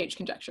Hall Paige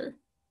conjecture?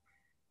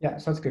 Yeah,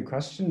 so that's a good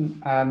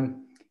question.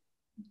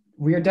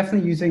 We are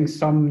definitely using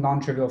some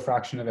non-trivial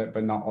fraction of it,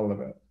 but not all of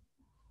it.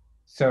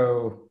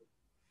 So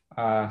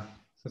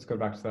let's go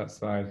back to that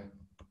slide.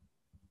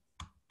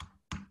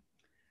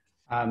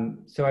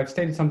 So I've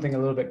stated something a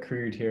little bit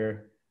crude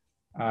here,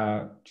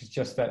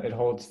 just that it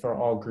holds for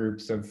all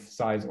groups of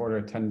size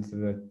order 10 to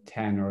the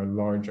 10 or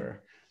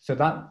larger. So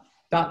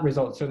that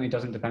result certainly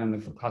doesn't depend on the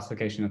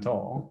classification at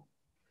all.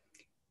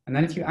 And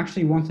then if you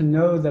actually want to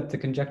know that the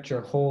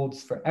conjecture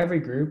holds for every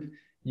group,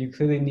 you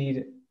clearly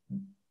need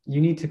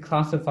to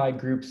classify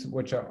groups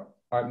which are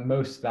at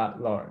most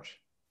that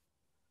large,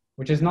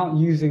 which is not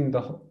using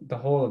the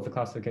whole of the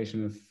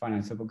classification of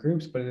finite simple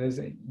groups, but it is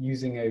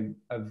using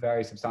a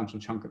very substantial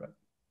chunk of it.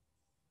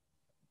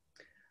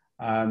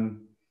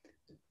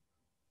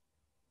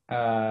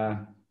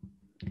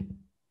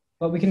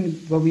 But we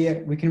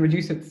can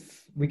reduce it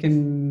we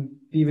can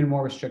be even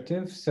more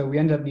restrictive. So we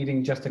end up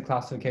needing just a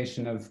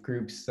classification of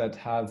groups that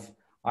have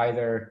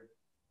either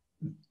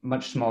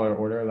much smaller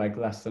order, like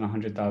less than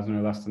 100,000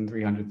 or less than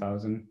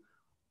 300,000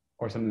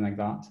 or something like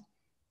that,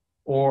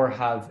 or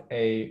have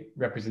a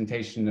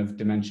representation of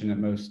dimension at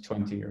most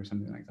 20 or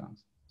something like that.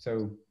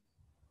 So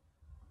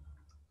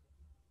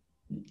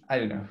I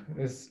don't know.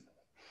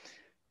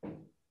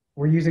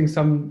 We're using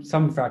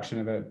some fraction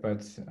of it,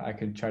 but I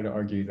could try to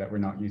argue that we're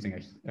not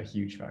using a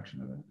huge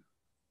fraction of it.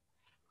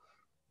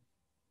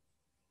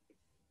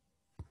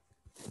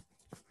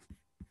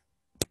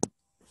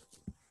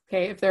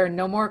 Okay, if there are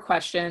no more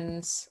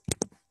questions,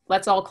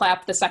 let's all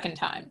clap the second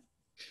time.